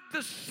not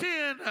the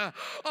sin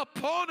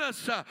upon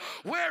us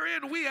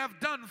wherein we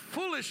have done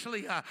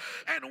foolishly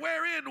and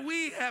wherein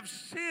we have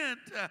sinned.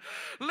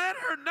 Let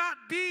her not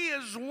be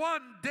as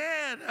one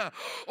dead,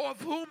 of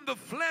whom the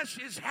flesh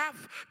is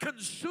half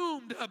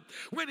consumed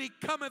when he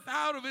cometh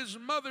out of his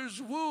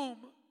mother's womb.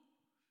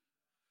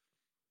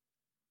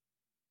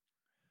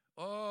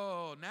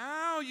 Oh,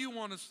 now you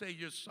want to say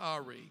you're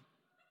sorry.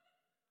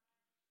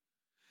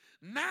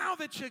 Now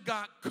that you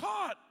got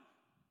caught.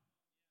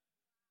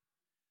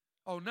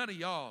 Oh, none of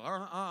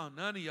y'all.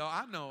 None of y'all.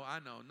 I know.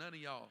 None of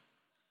y'all.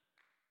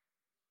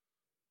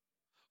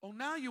 Oh,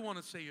 now you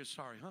want to say you're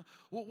sorry, huh?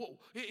 Well,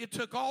 it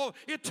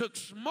took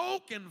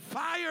smoke and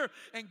fire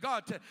and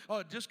God.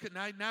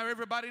 Now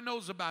everybody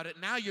knows about it.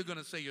 Now you're going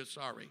to say you're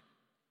sorry.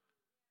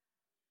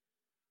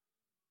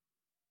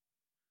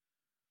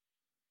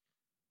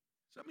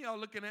 Some of y'all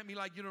looking at me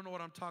like you don't know what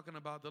I'm talking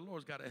about. The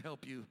Lord's got to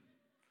help you.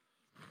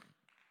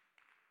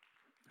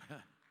 But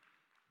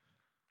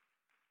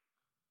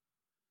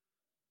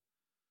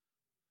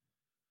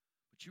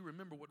you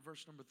remember what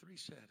verse number 3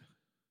 said.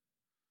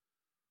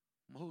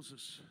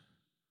 Moses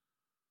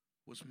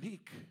was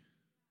meek.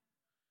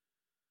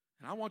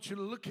 And I want you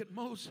to look at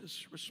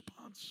Moses'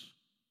 response.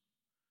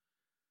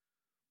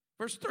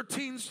 Verse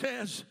 13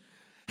 says,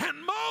 and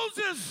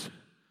Moses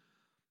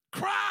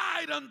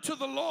cried unto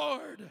the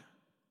Lord,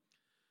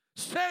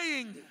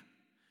 saying,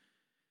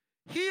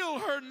 heal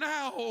her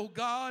now, O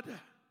God,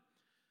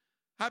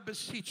 I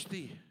beseech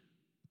thee.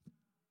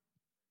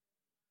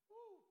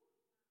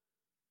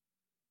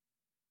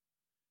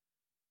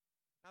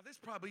 Now Now, this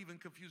probably even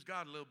confused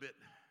God a little bit.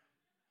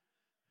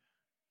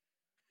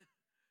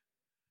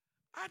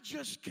 I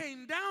just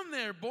came down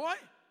there, boy,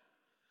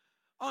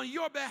 on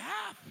your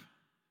behalf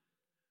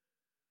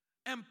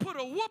and put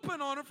a whooping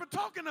on her for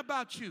talking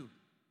about you.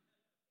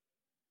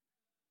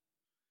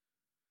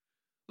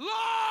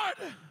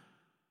 Lord,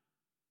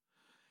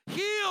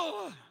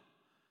 heal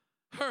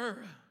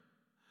her,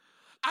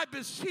 I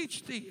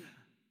beseech thee.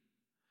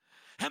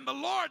 And the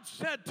Lord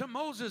said to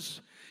Moses,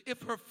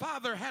 if her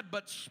father had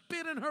but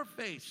spit in her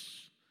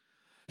face,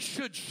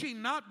 should she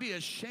not be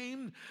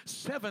ashamed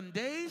 7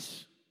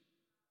 days?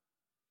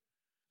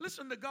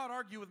 Listen to God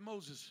argue with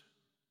Moses.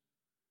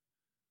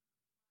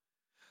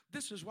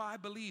 This is why I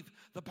believe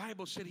the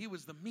Bible said he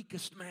was the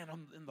meekest man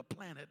in the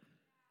planet.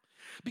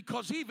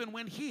 Because even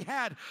when he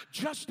had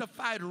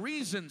justified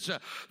reasons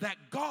that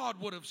God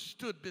would have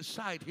stood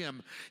beside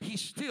him, he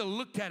still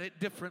looked at it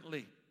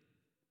differently.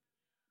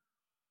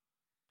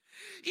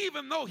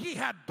 Even though he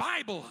had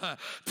Bible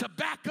to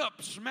back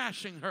up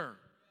smashing her.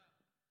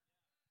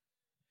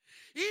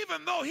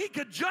 Even though he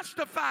could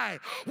justify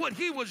what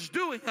he was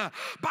doing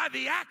by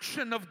the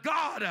action of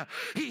God,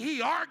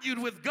 he argued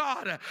with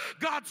God.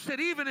 God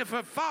said, even if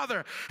her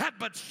father had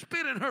but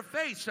spit in her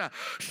face,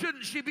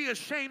 shouldn't she be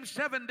ashamed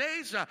 7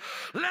 days?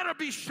 Let her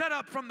be shut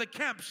up from the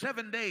camp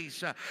 7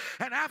 days.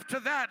 And after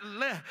that,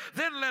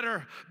 then let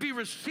her be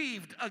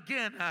received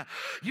again.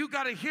 You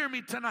got to hear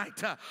me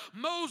tonight.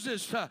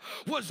 Moses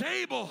was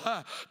able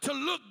to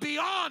look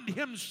beyond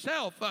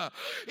himself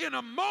in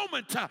a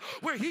moment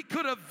where he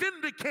could have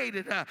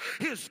vindicated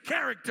his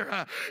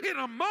character, in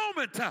a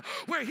moment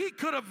where he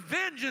could have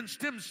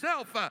vengeanced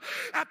himself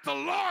at the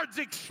Lord's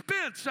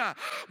expense.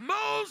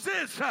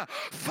 Moses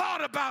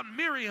thought about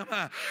Miriam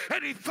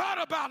and he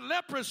thought about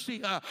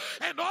leprosy,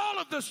 and all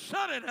of a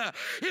sudden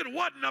it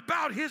wasn't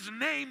about his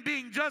name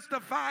being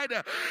justified,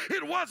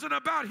 it wasn't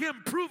about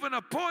him proving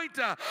a point,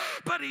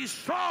 but he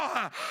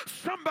saw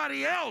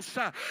somebody else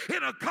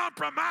in a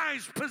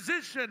compromised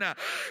position,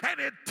 and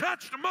it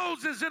touched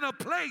Moses in a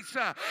place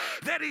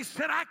that he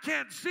said, I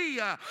can't see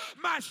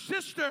my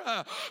sister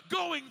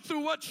going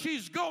through what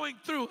she's going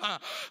through.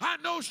 I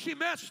know she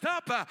messed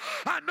up.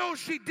 I know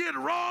she did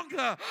wrong.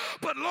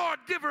 But Lord,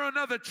 give her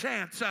another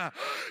chance.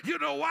 You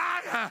know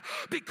why?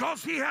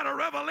 Because he had a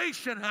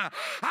revelation.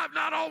 I've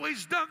not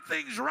always done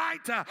things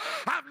right.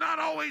 I've not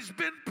always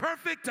been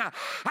perfect.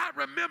 I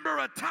remember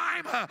a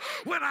time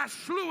when I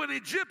slew an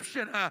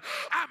Egyptian. I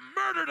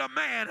murdered a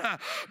man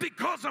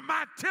because of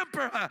my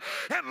temper.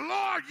 And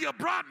Lord, you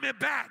brought me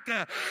back.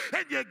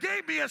 And you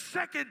gave me a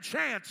second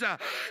chance.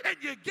 And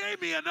you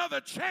gave me another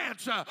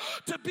chance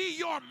to be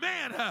your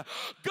man.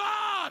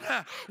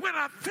 God, when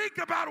I think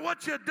about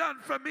what you've done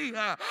for me,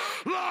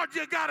 Lord,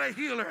 you got to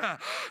heal her.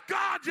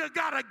 God, you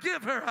got to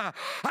give her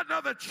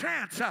another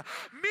chance.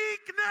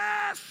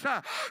 Meekness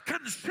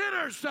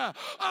considers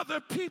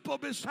other people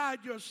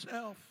beside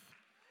yourself.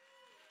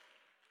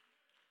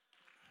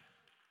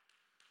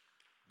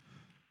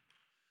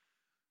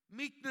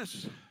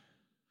 Meekness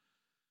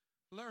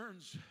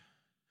learns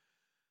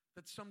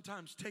that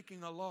sometimes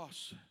taking a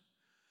loss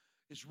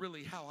is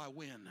really how I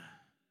win.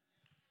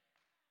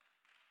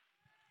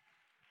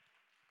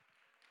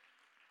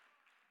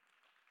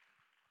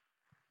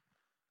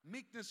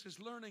 Meekness is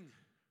learning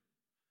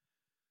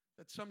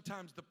that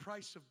sometimes the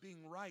price of being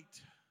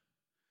right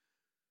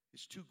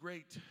is too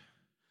great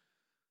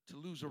to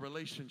lose a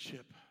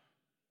relationship.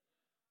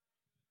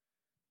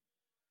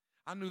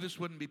 I knew this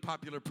wouldn't be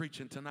popular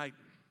preaching tonight.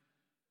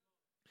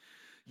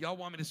 Y'all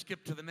want me to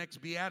skip to the next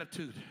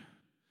beatitude.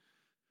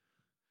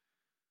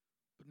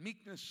 But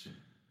meekness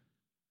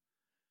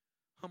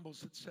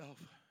humbles itself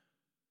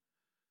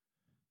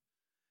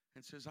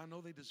and says, I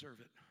know they deserve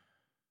it.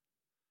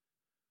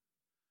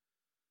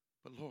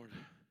 But Lord,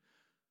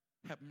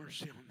 have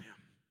mercy on them.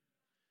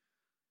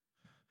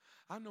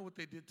 I know what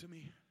they did to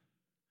me.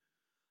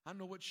 I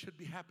know what should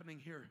be happening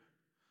here.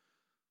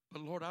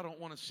 But Lord, I don't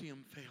want to see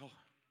them fail.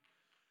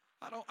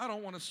 I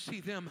don't want to see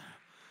them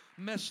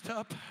messed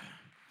up.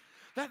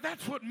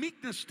 That's what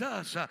meekness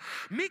does.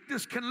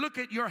 Meekness can look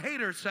at your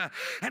haters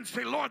and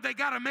say, Lord, they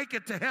got to make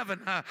it to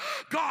heaven.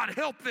 God,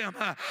 help them.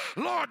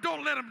 Lord,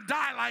 don't let them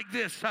die like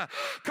this.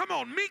 Come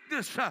on,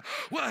 meekness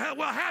will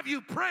have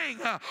you praying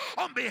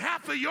on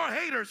behalf of your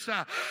haters. Say,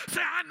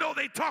 I know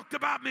they talked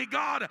about me,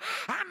 God.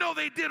 I know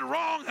they did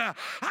wrong.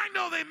 I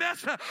know they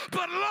messed up.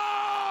 But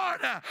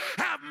Lord,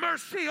 have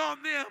mercy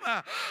on them.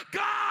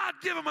 God,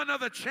 give them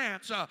another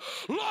chance.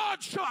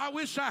 Lord, sure, I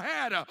wish I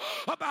had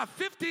about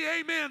 50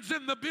 amens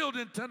in the building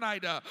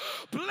tonight.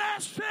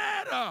 Blessed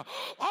are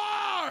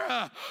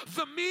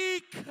the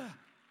meek.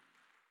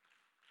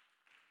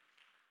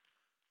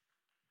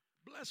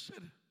 Blessed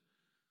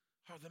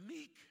are the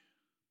meek.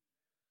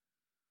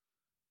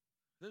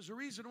 There's a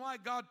reason why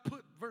God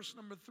put verse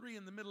number 3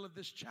 in the middle of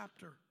this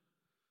chapter.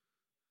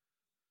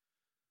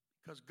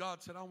 Because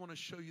God said, I want to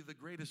show you the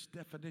greatest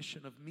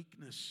definition of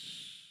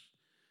meekness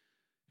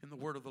in the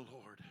word of the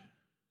Lord.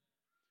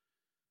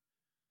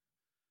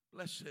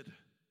 Blessed.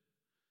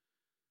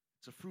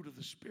 It's a fruit of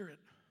the Spirit.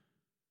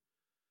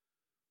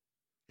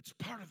 It's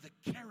part of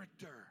the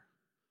character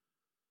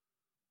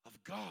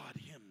of God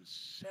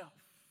himself.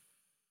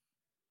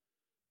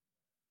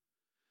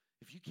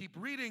 If you keep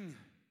reading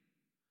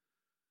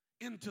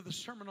into the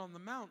Sermon on the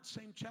Mount,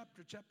 same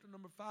chapter, chapter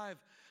number 5,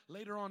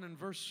 later on in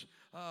verse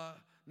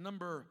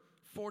number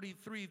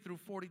 43 through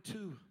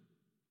 42,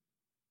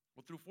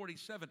 or through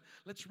 47.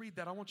 Let's read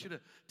that. I want you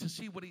to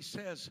see what he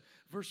says.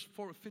 Verse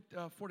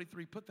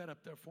 43, put that up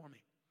there for me.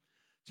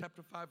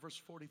 Chapter 5,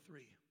 verse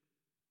 43.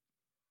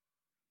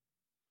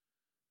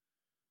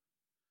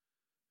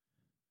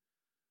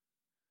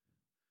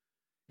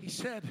 He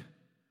said,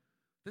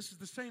 this is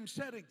the same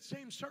setting,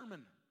 same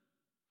sermon.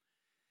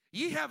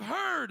 Ye have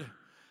heard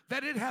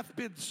that it hath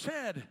been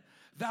said,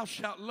 thou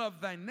shalt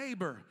love thy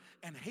neighbor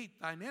and hate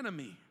thine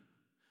enemy.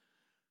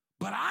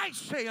 But I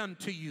say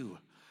unto you,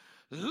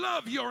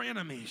 love your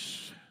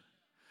enemies.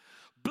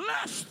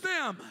 Bless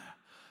them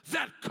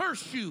that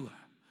curse you.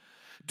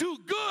 Do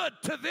good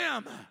to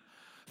them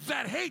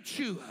that hate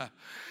you.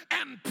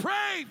 And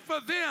pray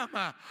for them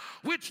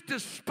which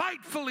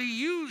despitefully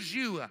use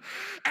you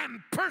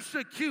and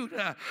persecute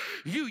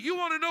you. You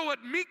want to know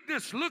what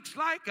meekness looks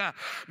like?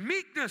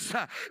 Meekness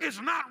is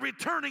not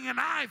returning an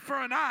eye for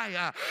an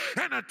eye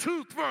and a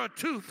tooth for a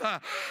tooth.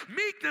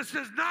 Meekness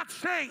is not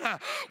saying,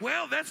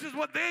 well, this is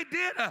what they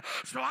did,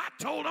 so I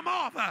told them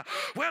off.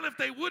 Well, if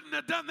they wouldn't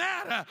have done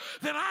that,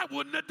 then I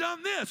wouldn't have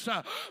done this.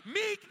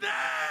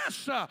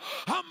 Meekness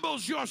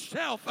humbles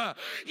yourself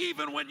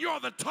even when you're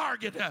the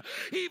target,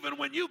 even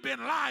when you've been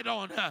lied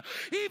on,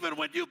 even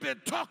when you've been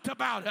talked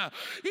about,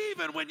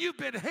 even when you've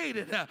been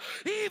hated,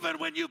 even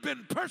when you've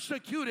been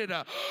persecuted.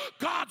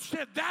 God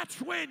said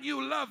that's when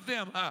you love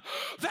them.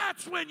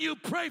 That's when you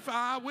pray for.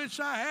 I wish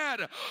I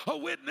had a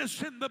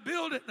witness in the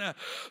building.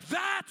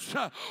 That's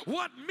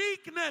what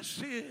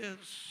meekness is.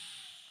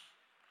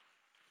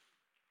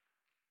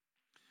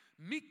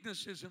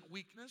 Meekness isn't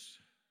weakness.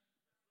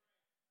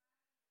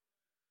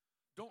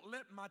 Don't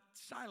let my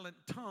silent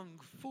tongue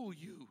fool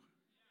you.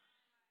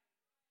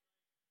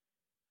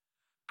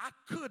 I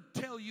could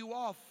tell you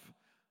off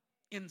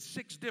in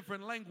 6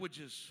 different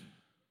languages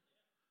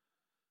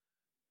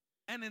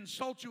and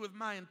insult you with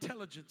my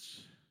intelligence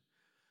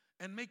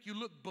and make you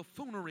look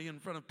buffoonery in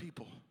front of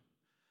people.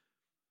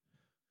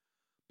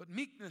 But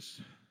meekness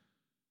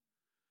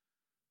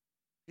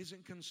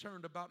isn't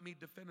concerned about me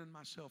defending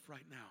myself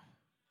right now.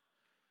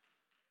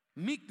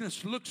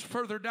 Meekness looks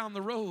further down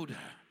the road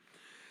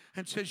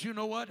and says, you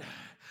know what?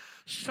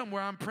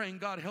 Somewhere I'm praying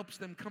God helps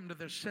them come to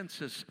their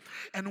senses.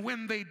 And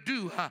when they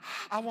do,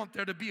 I want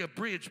there to be a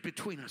bridge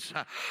between us.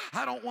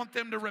 I don't want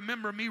them to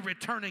remember me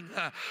returning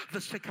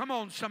the sick. Come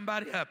on,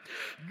 somebody.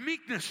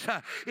 Meekness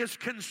is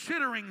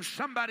considering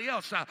somebody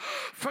else.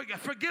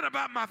 Forget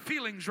about my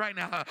feelings right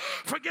now.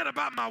 Forget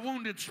about my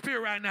wounded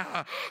spirit right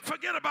now.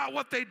 Forget about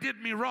what they did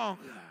me wrong.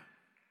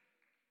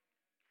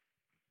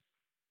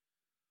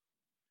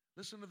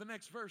 Listen to the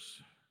next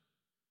verse.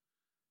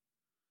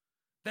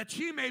 That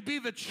ye may be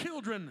the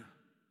children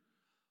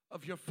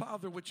of your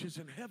Father which is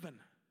in heaven.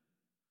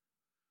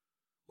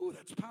 Ooh,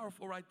 that's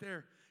powerful right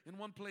there. In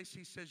one place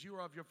he says you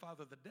are of your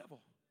father the devil,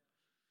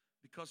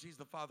 because he's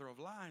the father of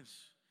lies.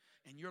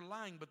 And you're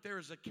lying, but there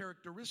is a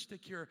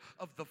characteristic here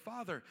of the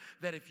Father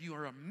that if you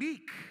are a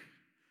meek,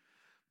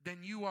 then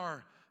you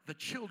are the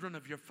children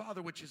of your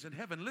Father which is in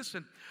heaven.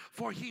 Listen,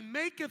 for he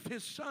maketh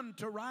his sun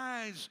to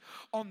rise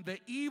on the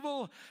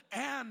evil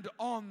and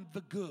on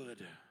the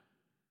good,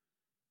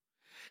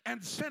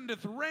 and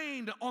sendeth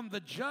rain on the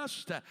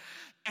just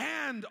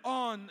and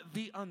on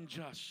the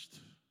unjust.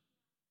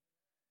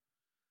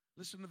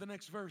 Listen to the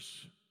next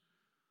verse.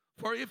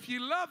 For if ye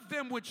love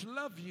them which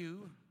love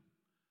you,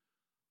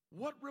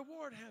 what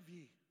reward have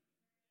ye?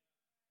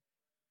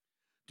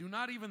 Do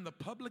not even the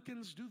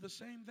publicans do the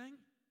same thing?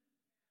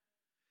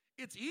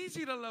 It's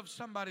easy to love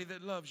somebody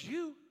that loves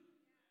you.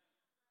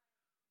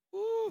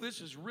 Ooh, this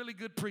is really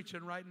good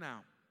preaching right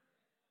now.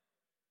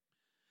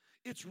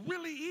 It's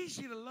really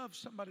easy to love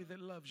somebody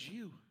that loves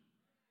you.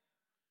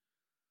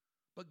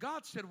 But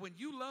God said when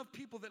you love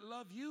people that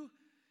love you,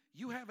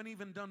 you haven't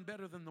even done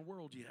better than the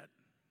world yet.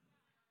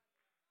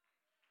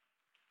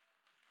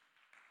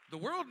 The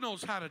world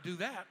knows how to do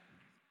that.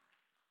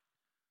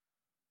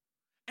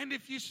 And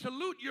if you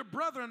salute your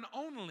brethren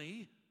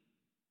only,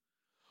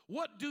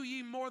 what do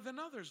ye more than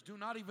others? Do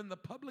not even the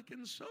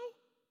publicans so?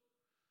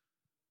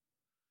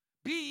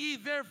 Be ye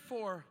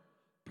therefore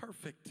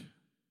perfect.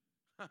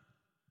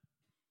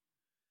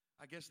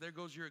 I guess there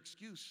goes your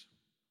excuse.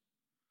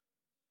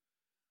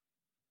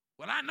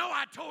 Well, I know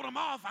I told them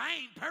off. I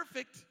ain't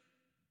perfect.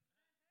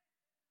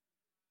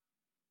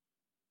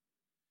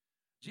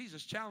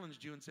 Jesus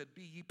challenged you and said,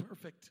 be ye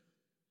perfect.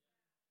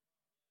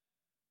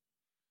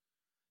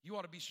 You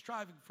ought to be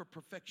striving for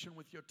perfection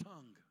with your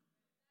tongue.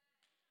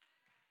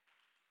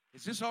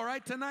 Is this all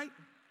right tonight?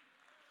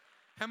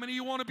 How many of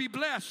you want to be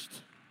blessed?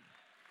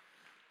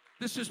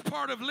 This is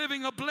part of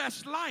living a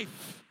blessed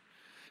life,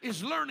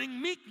 is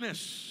learning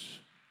meekness.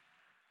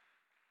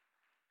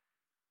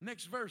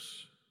 Next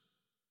verse.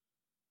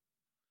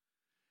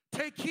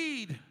 Take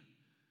heed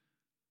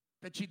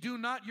that ye do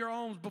not your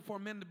alms before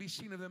men to be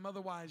seen of them,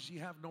 otherwise ye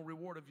have no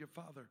reward of your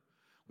Father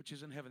which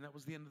is in heaven. That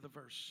was the end of the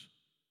verse.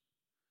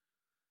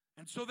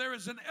 And so there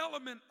is an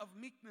element of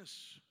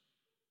meekness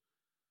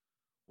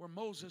where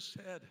Moses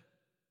said,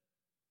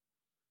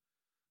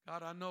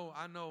 God, I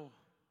know,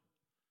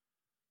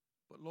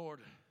 but Lord,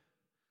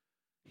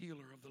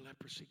 healer of the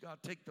leprosy, God,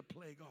 take the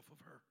plague off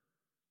of her.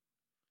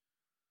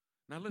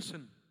 Now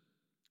listen,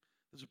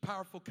 there's a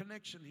powerful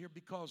connection here,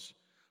 because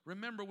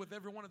remember, with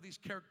every one of these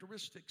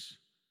characteristics,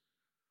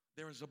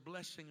 there is a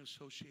blessing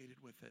associated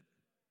with it.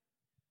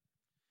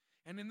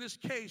 And in this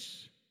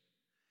case,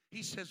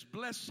 he says,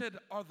 blessed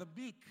are the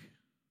meek,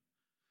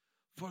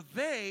 for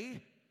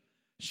they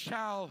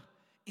shall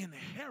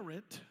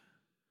inherit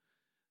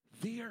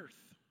the earth.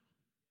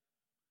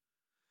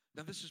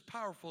 Now this is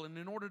powerful, and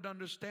in order to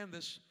understand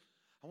this,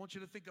 I want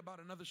you to think about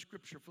another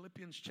scripture,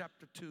 Philippians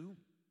chapter 2.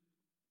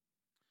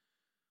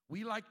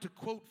 We like to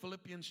quote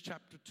Philippians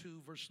chapter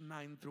 2, verse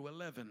 9 through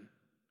 11.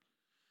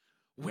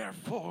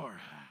 Wherefore,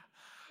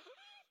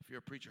 if you're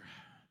a preacher,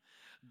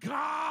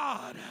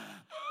 God,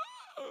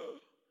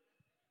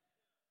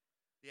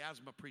 the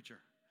asthma preacher,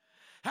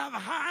 have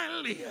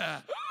highly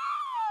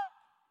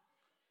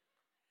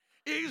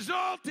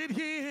exalted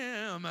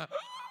him.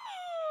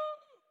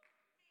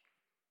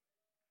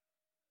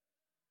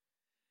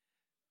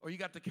 Or you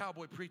got the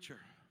cowboy preacher,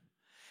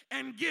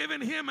 and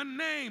given him a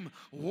name.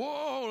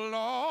 Whoa,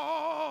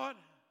 Lord.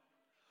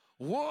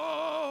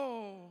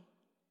 Whoa.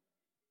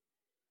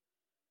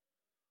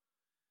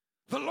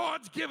 The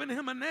Lord's given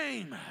him a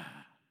name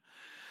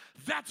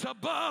that's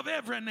above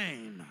every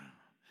name.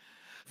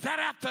 That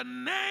at the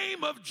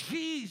name of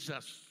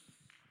Jesus,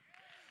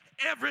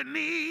 every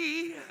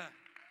knee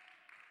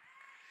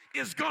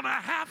is going to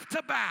have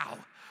to bow.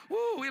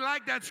 Woo, we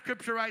like that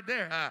scripture right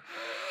there.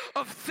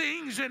 Of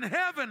things in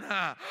heaven,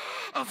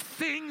 of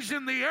things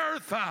in the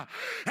earth,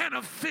 and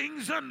of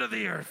things under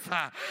the earth.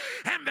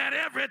 And that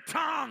every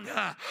tongue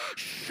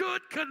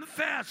should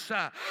confess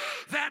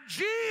that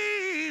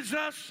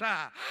Jesus,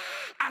 I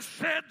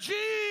said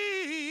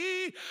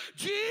Jesus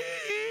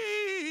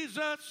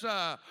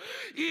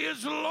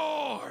is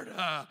Lord,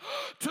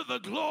 to the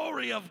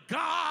glory of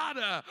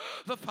God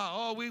the Father.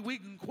 Oh, we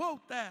can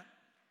quote that.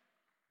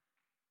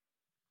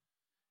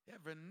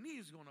 Every knee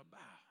is going to bow.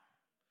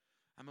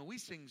 I mean, we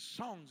sing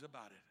songs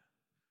about it.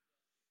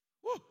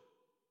 Woo.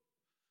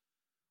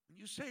 When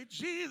you say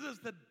Jesus,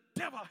 the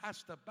devil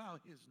has to bow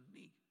his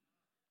knee.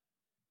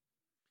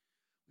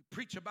 We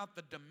preach about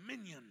the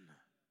dominion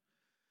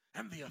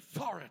and the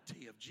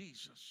authority of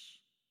Jesus.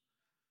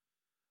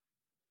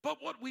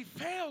 But what we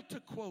fail to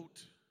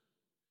quote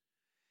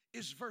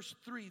is verse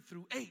 3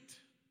 through 8.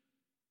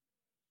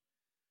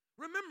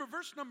 Remember,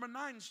 verse number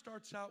 9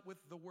 starts out with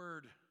the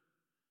word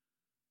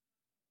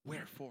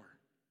wherefore.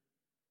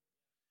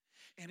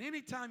 And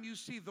anytime you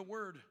see the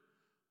word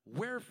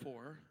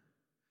wherefore,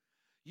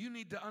 you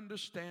need to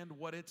understand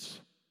what it's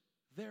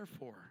there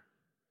for.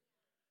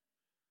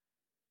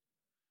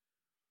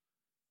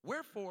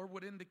 Wherefore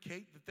would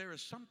indicate that there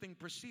is something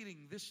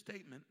preceding this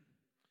statement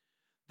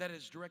that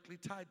is directly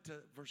tied to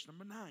verse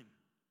number 9.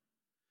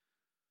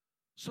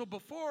 So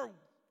before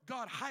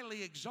God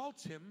highly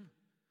exalts him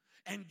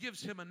and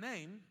gives him a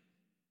name,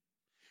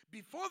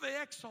 before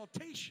the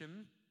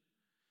exaltation,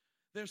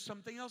 there's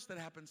something else that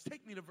happens.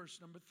 Take me to verse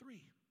number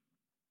 3.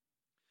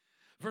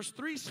 Verse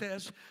 3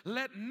 says,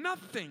 let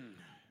nothing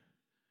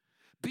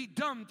be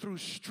done through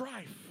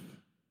strife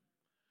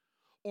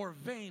or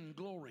vain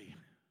glory,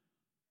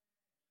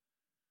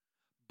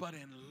 but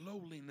in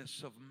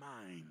lowliness of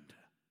mind.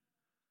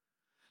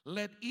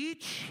 Let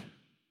each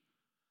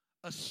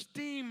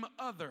esteem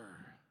other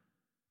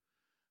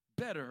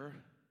better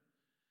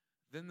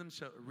than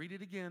themselves. Read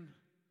it again.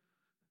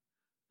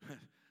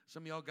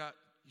 Some of y'all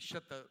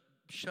shut the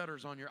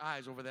shutters on your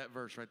eyes over that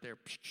verse right there.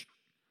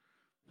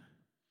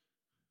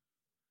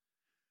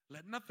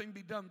 Let nothing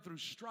be done through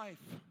strife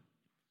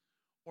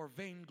or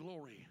vain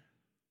glory.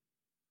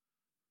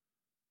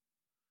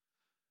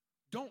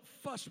 Don't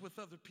fuss with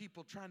other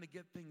people trying to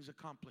get things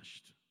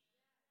accomplished.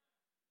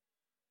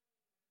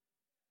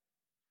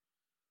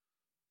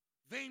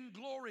 Vain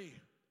glory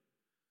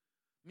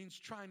means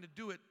trying to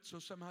do it so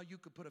somehow you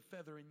could put a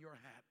feather in your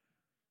hat.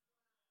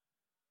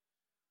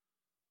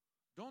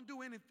 Don't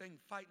do anything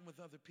fighting with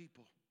other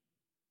people,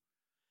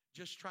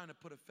 just trying to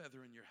put a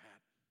feather in your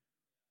hat.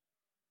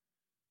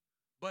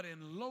 But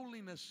in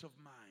lowliness of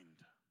mind.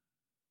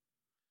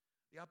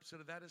 The opposite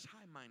of that is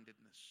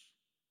high-mindedness.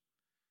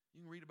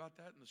 You can read about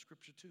that in the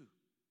scripture too.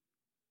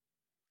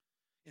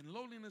 In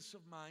lowliness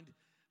of mind,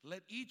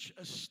 let each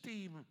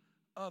esteem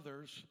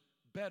others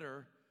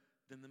better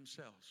than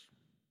themselves.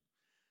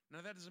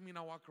 Now that doesn't mean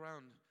I walk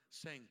around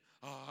saying,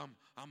 oh,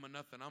 I'm a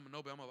nothing, I'm a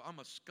nobody, I'm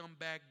a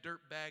scumbag,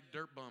 dirtbag,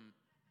 dirt bum.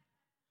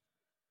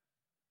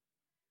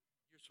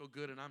 You're so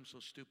good and I'm so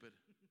stupid.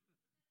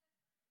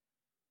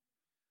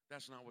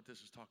 That's not what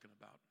this is talking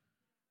about.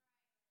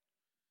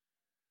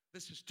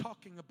 This is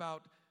talking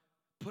about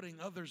putting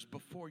others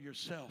before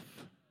yourself,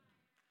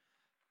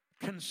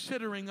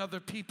 considering other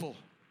people.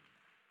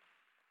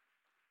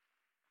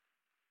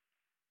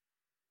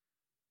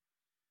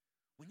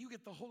 you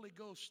get the Holy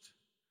Ghost,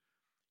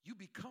 you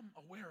become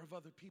aware of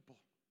other people.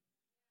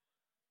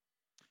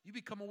 You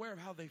become aware of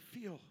how they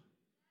feel.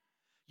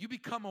 You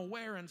become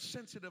aware and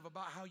sensitive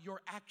about how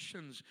your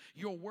actions,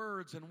 your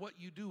words, and what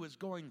you do is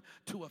going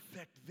to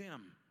affect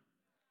them.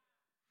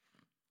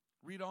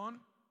 Read on.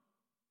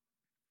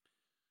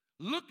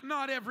 Look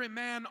not every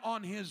man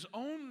on his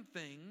own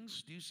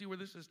things. Do you see where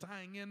this is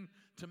tying in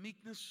to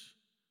meekness?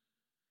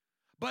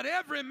 But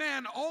every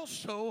man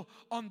also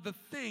on the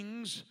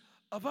things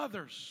of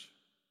others.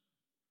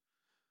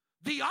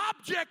 The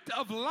object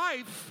of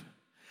life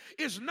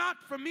is not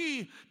for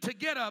me to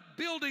get a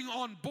building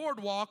on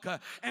Boardwalk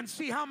and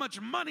see how much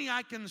money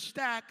I can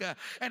stack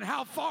and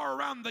how far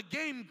around the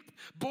game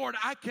board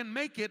I can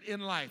make it in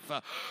life.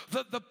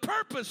 The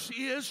purpose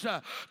is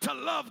to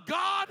love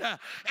God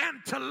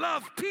and to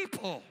love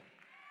people.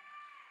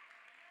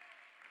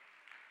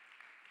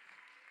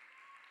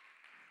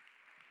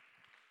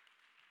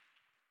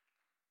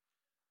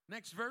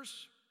 Next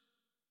verse.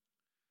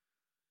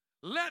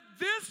 Let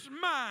this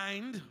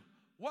mind,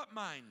 what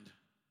mind?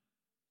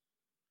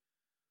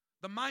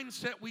 The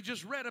mindset we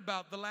just read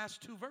about the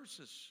last two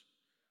verses.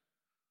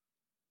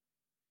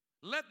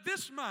 Let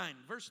this mind,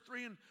 verse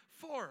 3 and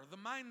 4, the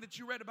mind that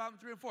you read about in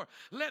 3 and 4.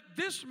 Let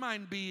this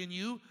mind be in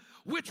you,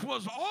 which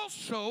was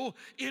also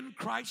in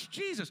Christ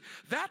Jesus.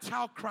 That's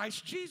how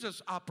Christ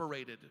Jesus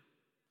operated.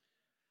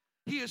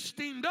 He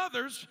esteemed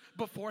others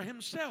before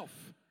himself.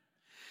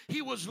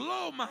 He was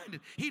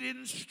low-minded. He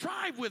didn't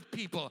strive with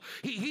people.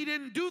 He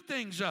didn't do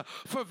things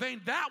for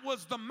vain. That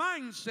was the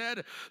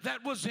mindset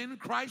that was in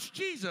Christ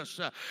Jesus.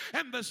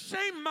 And the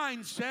same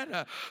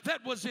mindset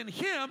that was in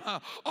him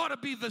ought to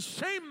be the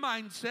same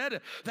mindset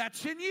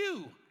that's in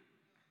you.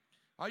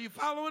 Are you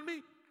following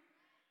me?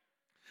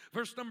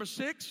 Verse number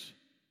 6.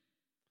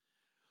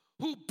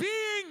 Who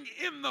being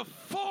in the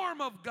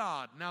form of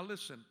God. Now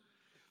listen.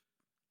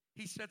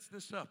 He sets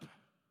this up.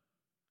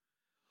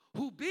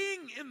 Who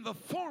being in the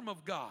form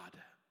of God,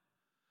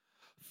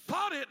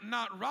 thought it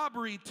not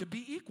robbery to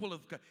be equal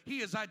of God. He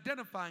is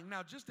identifying.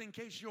 Now, just in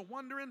case you're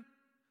wondering,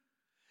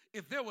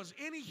 if there was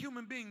any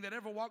human being that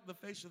ever walked the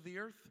face of the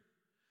earth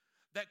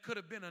that could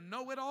have been a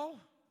know-it-all,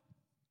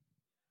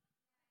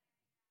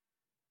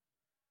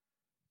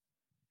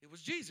 it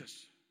was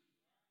Jesus.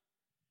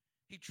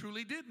 He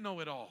truly did know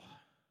it all.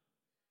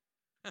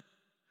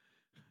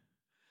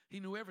 He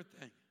knew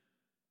everything.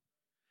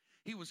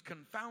 He was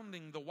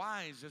confounding the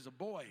wise as a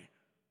boy.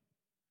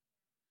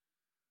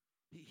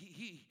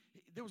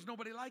 There was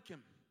nobody like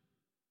him.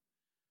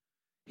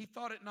 He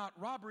thought it not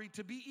robbery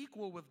to be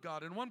equal with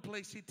God. In one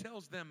place he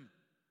tells them,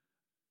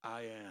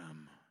 I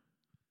am.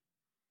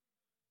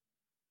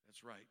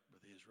 That's right,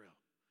 Brother Israel.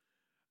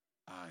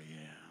 I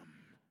am.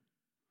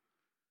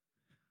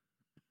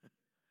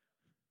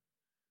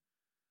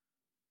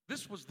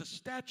 This was the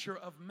stature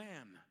of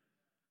man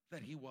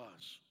that he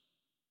was.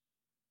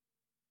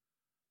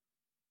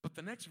 But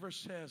the next verse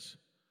says,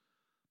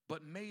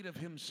 but made of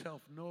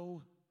himself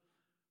no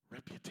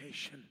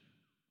reputation.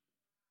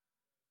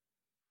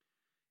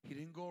 He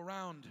didn't go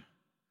around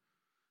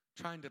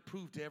trying to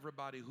prove to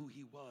everybody who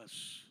he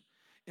was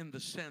in the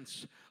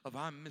sense of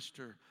I'm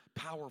Mr.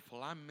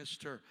 Powerful, I'm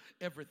Mr.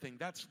 Everything.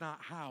 That's not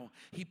how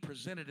he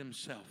presented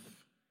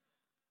himself.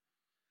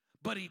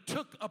 But he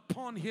took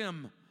upon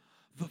him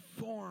the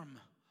form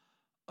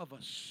of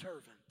a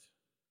servant.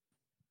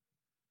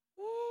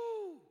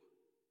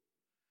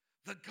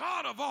 The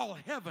God of all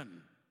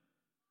heaven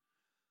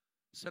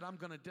said, I'm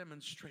going to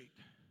demonstrate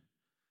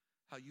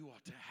how you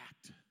ought to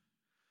act.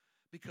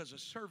 Because a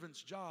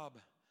servant's job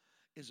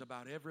is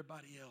about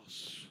everybody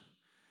else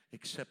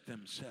except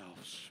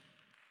themselves.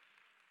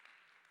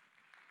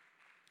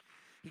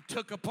 He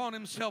took upon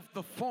himself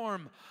the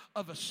form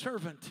of a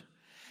servant,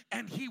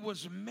 and he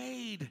was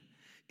made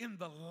in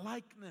the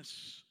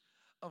likeness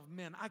of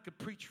men. I could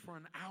preach for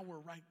an hour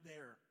right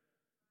there.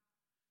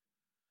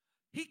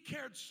 He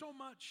cared so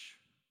much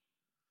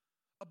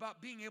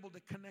about being able to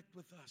connect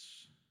with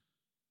us.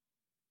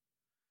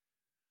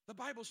 The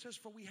Bible says,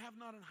 for we have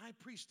not an high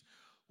priest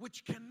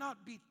which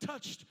cannot be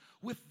touched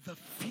with the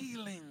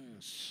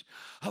feelings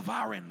of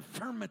our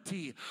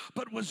infirmity,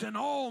 but was in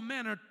all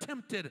manner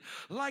tempted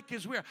like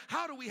as we are.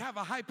 How do we have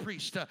a high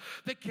priest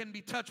that can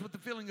be touched with the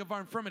feeling of our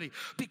infirmity?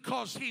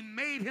 Because he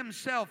made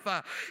himself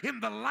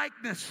in the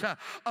likeness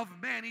of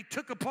man. He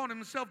took upon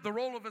himself the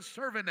role of a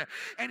servant,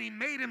 and he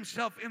made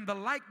himself in the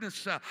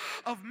likeness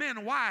of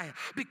men. Why?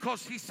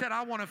 Because he said,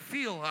 I want to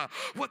feel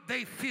what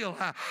they feel.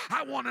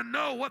 I want to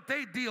know what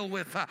they deal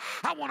with.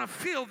 I want to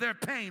feel their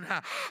pain.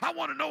 I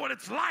want to know what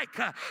it's like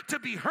to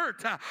be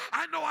hurt.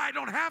 I know I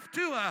don't have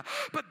to,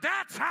 but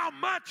that's how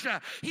much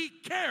he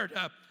cared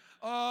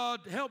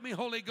Help me,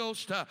 Holy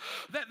Ghost.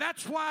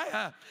 That's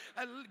why,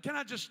 can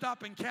I just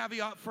stop and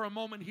caveat for a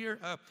moment here?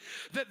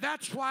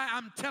 That's why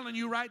I'm telling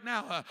you right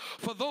now,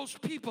 for those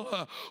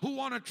people who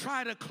want to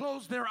try to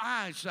close their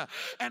eyes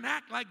and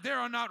act like there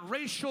are not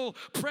racial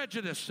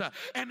prejudice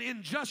and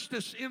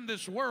injustice in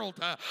this world,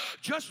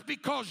 just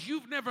because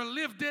you've never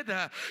lived it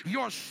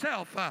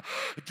yourself,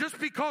 just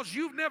because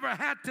you've never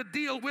had to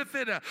deal with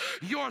it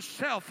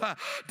yourself,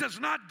 does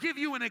not give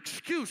you an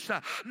excuse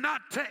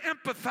not to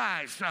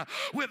empathize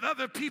with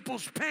other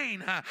people's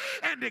pain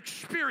and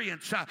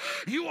experience.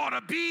 You ought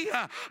to be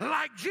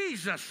like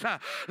Jesus.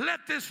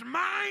 Let this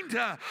mind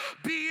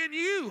be in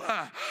you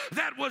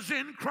that was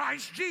in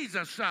Christ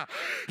Jesus.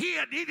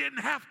 He didn't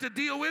have to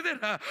deal with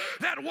it.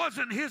 That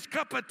wasn't his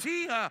cup of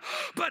tea,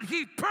 but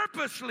he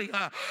purposely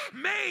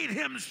made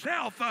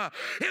himself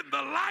in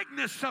the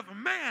likeness of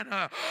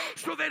man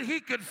so that he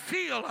could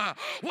feel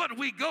what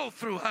we go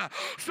through,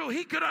 so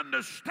he could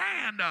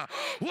understand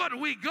what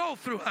we go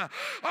through.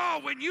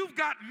 When you've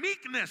got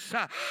meekness,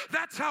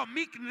 that's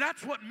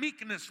what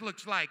meekness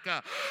looks like.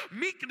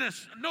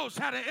 Meekness knows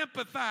how to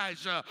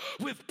empathize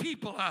with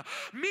people.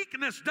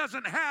 Meekness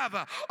doesn't have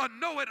a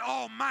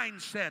know-it-all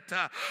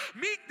mindset.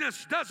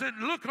 Meekness doesn't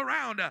look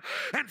around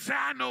and say,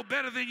 I know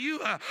better than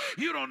you.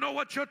 You don't know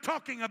what you're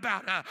talking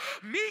about.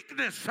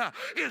 Meekness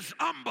is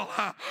humble.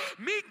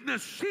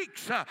 Meekness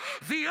seeks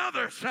the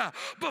others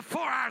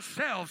before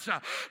ourselves.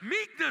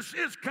 Meekness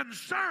is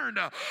concerned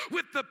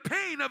with the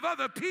pain of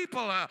other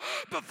people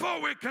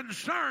before we're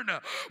concerned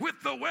with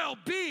the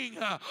well-being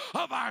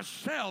of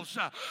ourselves.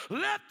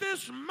 Let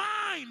this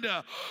mind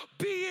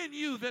be in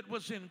you that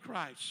was in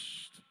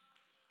Christ.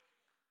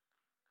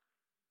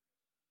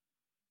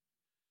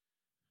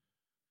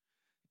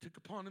 He took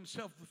upon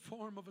himself the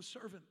form of a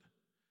servant,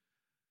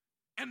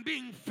 and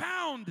being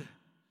found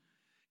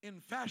in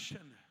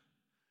fashion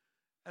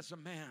as a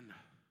man.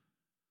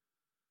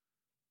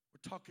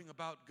 We're talking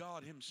about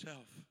God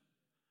himself.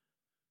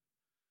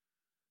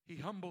 He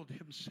humbled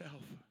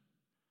himself.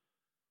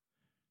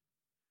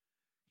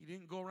 He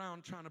didn't go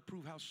around trying to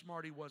prove how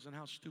smart he was and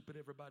how stupid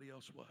everybody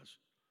else was.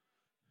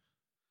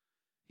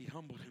 He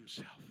humbled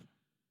himself.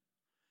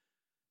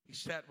 He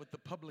sat with the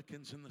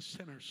publicans and the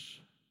sinners.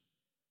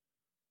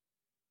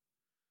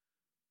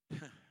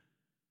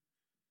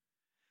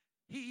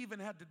 He even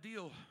had to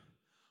deal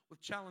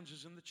with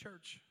challenges in the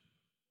church.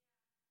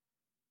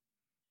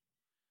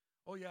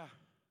 Oh yeah.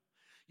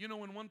 You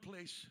know, in one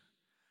place,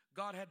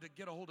 God had to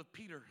get a hold of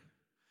Peter,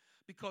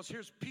 because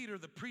here's Peter,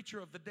 the preacher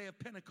of the day of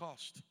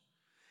Pentecost,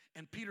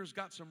 and Peter's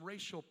got some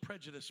racial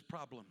prejudice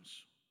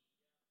problems.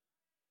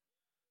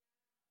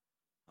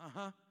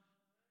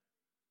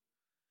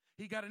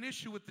 He got an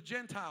issue with the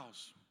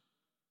Gentiles.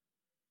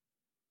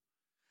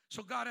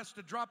 So God has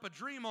to drop a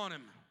dream on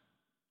him.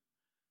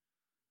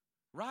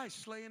 Rise,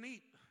 slay, and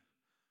eat.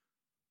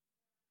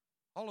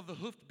 All of the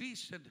hoofed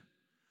beasts said,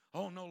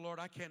 oh no, Lord,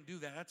 I can't do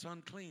that. That's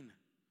unclean.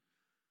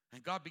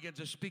 And God began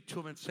to speak to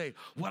him and say,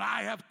 what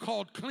I have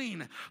called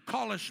clean,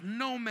 callest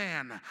no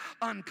man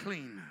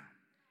unclean.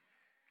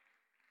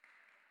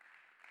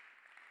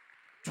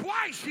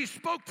 Twice he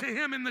spoke to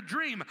him in the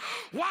dream.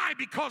 Why?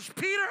 Because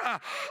Peter,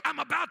 I'm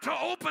about to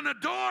open a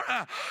door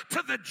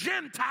to the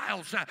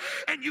Gentiles,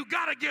 and you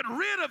got to get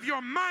rid of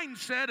your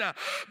mindset,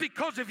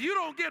 because if you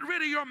don't get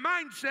rid of your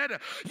mindset,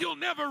 you'll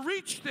never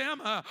reach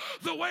them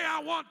the way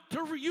I want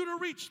you to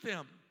reach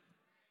them.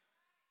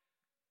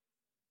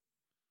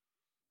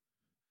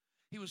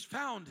 He was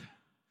found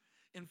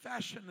in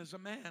fashion as a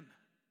man.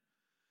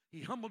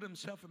 He humbled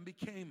himself and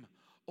became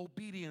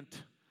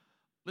obedient.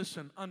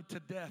 Listen, unto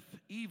death,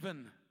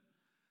 even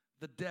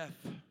the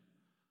death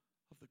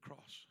of the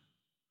cross.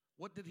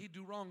 What did he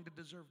do wrong to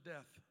deserve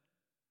death?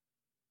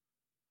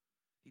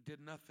 He did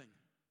nothing.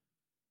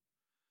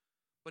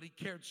 But he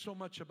cared so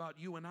much about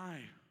you and I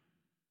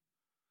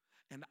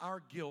and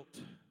our guilt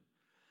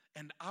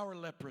and our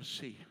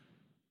leprosy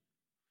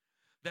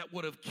that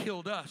would have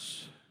killed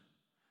us,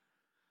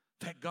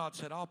 that God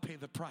said, I'll pay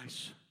the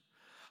price.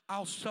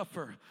 I'll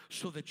suffer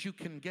so that you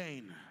can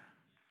gain.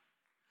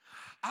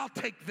 I'll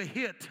take the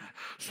hit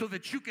so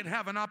that you can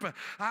have an opportunity.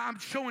 I'm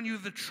showing you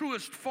the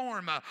truest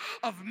form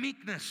of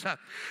meekness.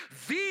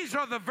 These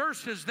are the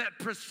verses that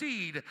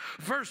precede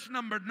verse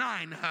number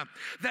 9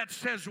 that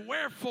says,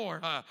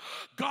 wherefore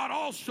God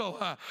also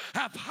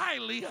hath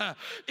highly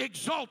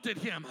exalted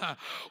him.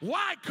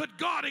 Why could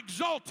God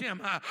exalt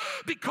him?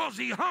 Because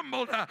he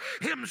humbled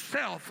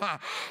himself.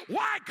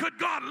 Why could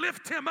God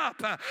lift him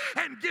up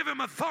and give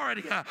him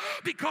authority?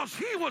 Because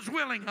he was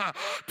willing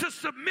to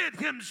submit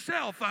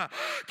himself.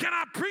 Can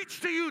I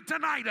preach to you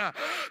tonight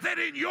that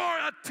in your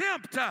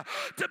attempt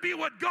to be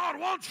what God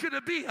wants you to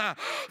be,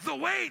 the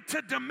way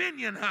to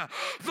dominion,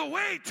 the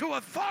way to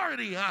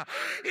authority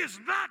is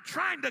not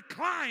trying to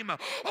climb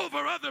over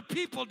other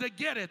people to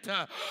get it.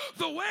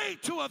 The way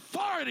to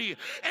authority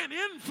and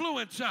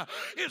influence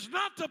is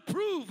not to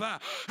prove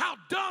how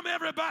dumb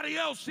everybody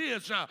else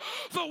is.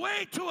 The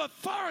way to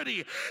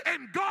authority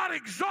and God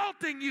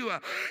exalting you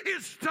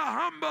is to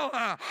humble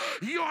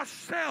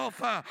yourself.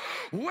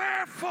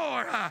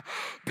 Wherefore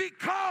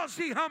because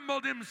he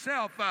humbled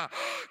himself,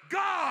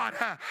 God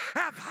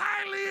hath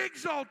highly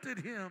exalted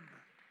him.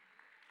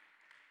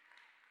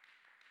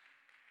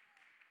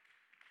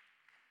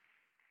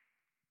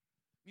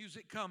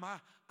 Music come.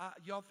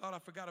 Y'all thought I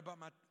forgot about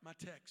my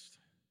text.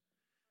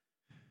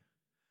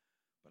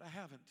 But I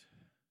haven't.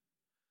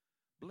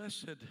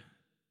 Blessed are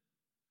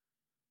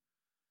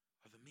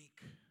the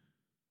meek.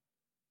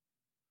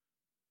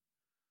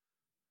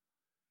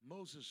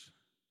 Moses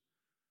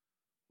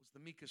was the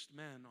meekest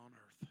man on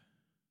earth.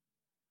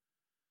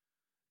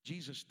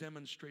 Jesus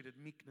demonstrated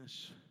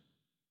meekness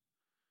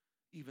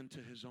even to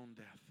his own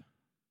death.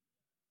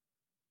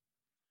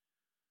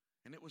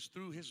 And it was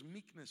through his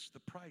meekness, the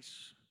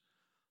price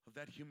of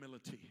that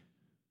humility,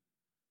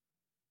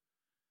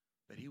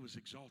 that he was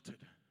exalted,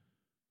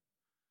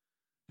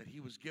 that he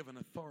was given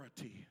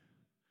authority,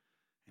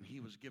 and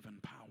he was given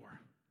power.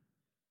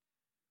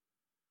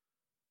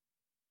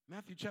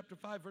 Matthew chapter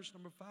 5, verse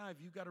number 5,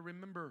 you got to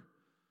remember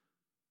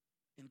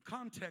in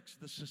context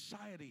the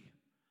society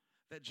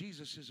that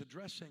Jesus is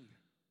addressing.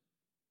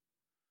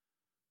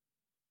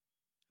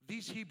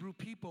 These Hebrew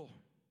people,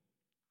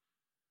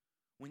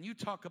 when you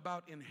talk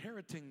about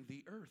inheriting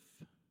the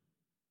earth,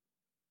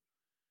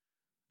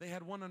 they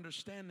had one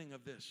understanding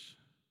of this.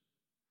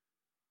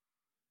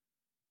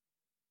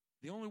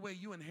 The only way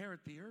you inherit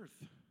the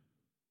earth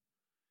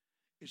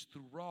is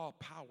through raw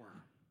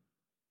power.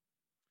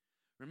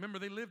 Remember,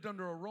 they lived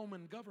under a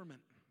Roman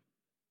government.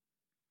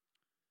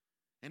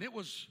 And it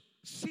was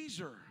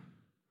Caesar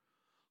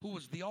who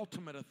was the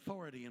ultimate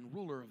authority and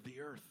ruler of the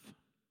earth.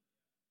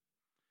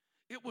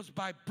 It was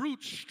by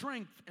brute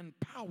strength and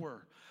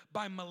power,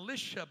 by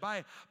militia,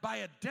 by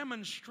a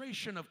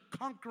demonstration of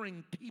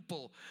conquering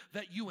people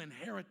that you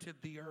inherited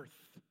the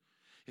earth.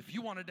 If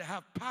you wanted to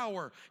have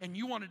power and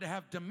you wanted to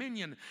have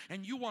dominion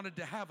and you wanted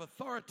to have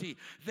authority,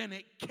 then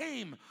it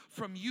came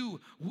from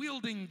you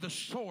wielding the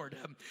sword.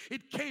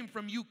 It came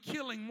from you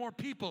killing more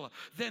people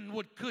than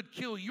what could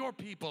kill your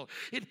people.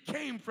 It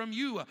came from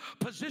you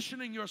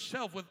positioning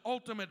yourself with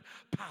ultimate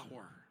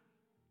power.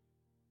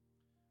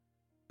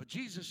 But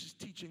Jesus is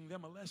teaching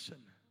them a lesson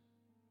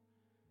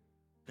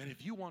that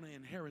if you want to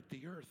inherit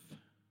the earth,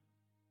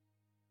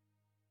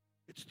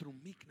 it's through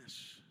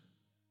meekness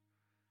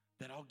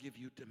that I'll give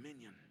you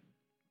dominion.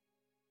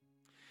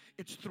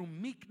 It's through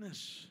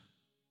meekness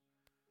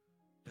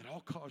that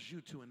I'll cause you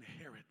to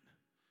inherit.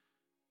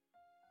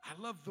 I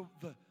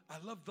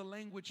love the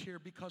language here,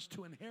 because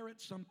to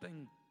inherit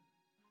something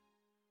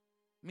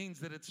means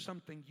that it's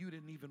something you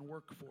didn't even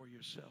work for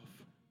yourself.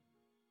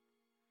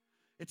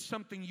 It's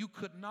something you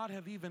could not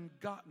have even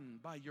gotten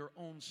by your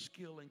own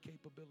skill and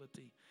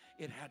capability.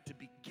 It had to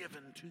be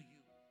given to you.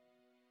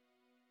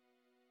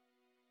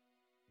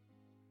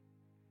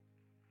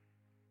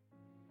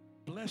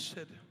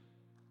 Blessed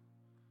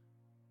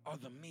are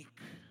the meek,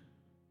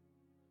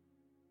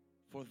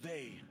 for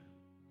they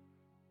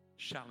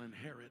shall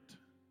inherit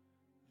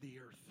the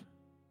earth.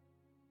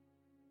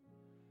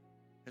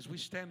 As we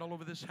stand all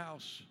over this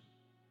house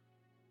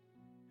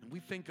and we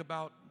think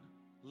about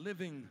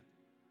living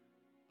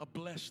a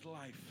blessed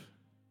life,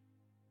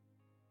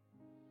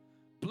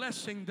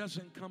 blessing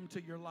doesn't come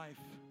to your life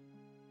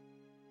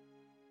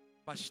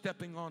by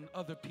stepping on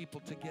other people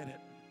to get it.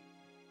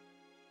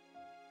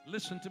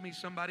 Listen to me,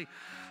 somebody.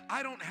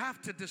 I don't have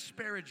to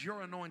disparage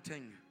your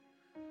anointing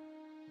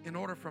in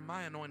order for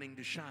my anointing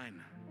to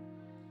shine.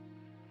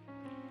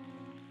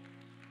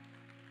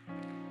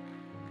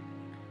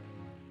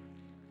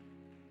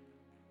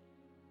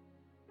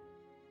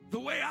 The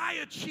way I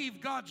achieve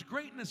God's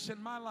greatness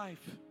in my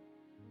life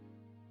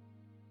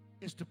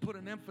is to put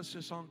an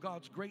emphasis on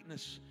God's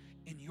greatness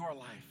in your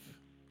life.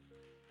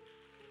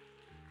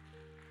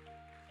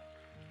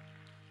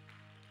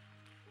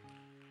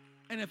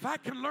 And if I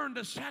can learn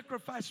to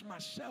sacrifice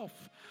myself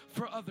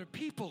for other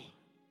people,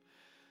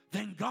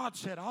 then God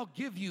said, I'll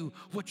give you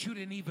what you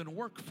didn't even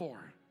work for.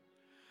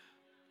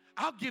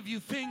 I'll give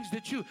you things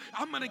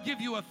I'm going to give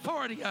you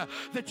authority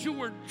that you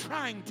weren't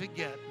trying to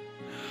get.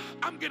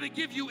 I'm going to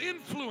give you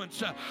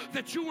influence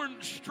that you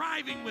weren't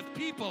striving with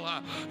people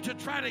to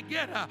try to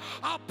get.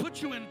 I'll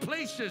put you in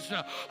places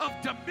of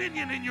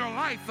dominion in your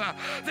life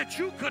that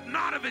you could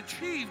not have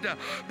achieved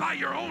by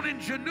your own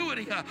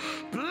ingenuity.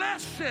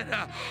 Blessed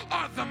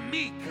are the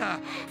meek,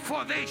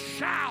 for they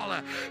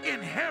shall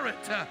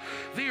inherit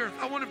the earth.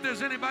 I wonder if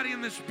there's anybody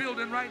in this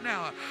building right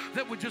now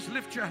that would just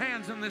lift your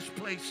hands in this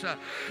place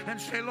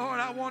and say, Lord,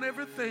 I want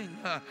everything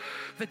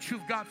that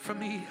you've got for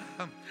me.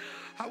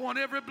 I want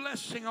every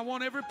blessing. I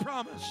want every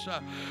promise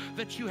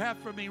that you have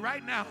for me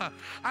right now.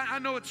 I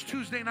know it's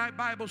Tuesday night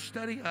Bible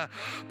study,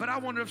 but I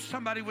wonder if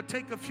somebody would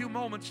take a few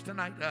moments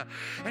tonight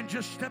and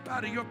just step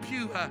out of your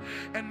pew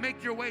and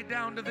make your way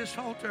down to this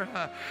altar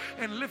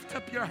and lift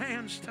up your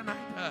hands tonight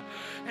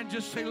and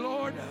just say,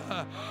 Lord,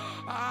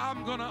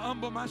 I'm going to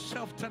humble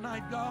myself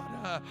tonight,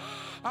 God.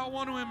 I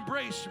want to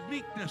embrace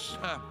meekness.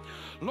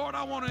 Lord,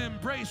 I want to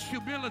embrace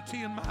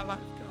humility in my life,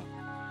 God.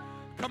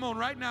 Come on,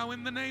 right now,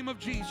 in the name of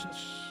Jesus.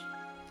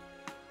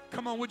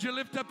 Come on, would you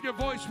lift up your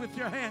voice with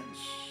your hands?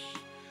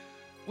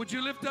 Would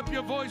you lift up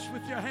your voice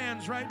with your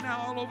hands right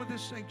now all over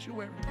this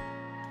sanctuary?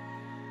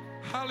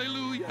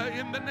 Hallelujah.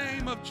 In the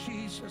name of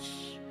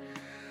Jesus.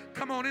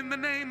 Come on, in the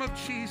name of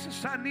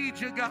Jesus. I need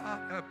you,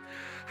 God.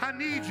 I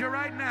need you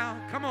right now.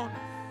 Come on.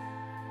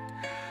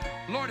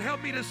 Lord,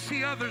 help me to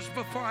see others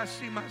before I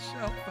see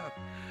myself.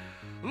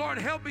 Lord,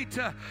 help me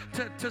to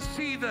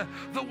see the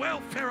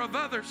welfare of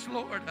others,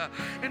 Lord,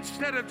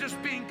 instead of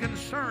just being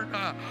concerned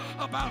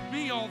about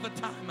me all the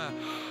time.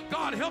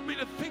 God, help me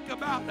to think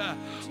about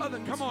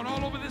others. Come on,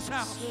 all over this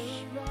house.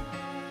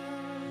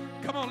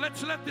 Come on,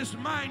 let's let this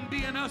mind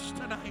be in us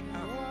tonight.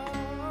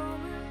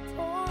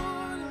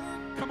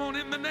 Come on,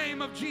 in the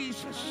name of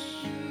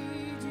Jesus.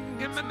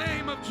 In the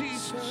name of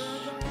Jesus.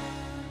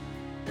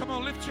 Come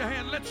on, lift your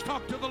hand. Let's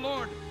talk to the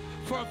Lord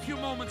for a few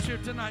moments here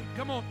tonight.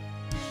 Come on.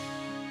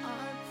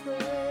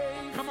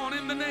 Come on,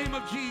 in the name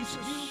of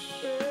Jesus.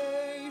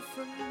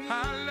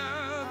 I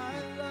love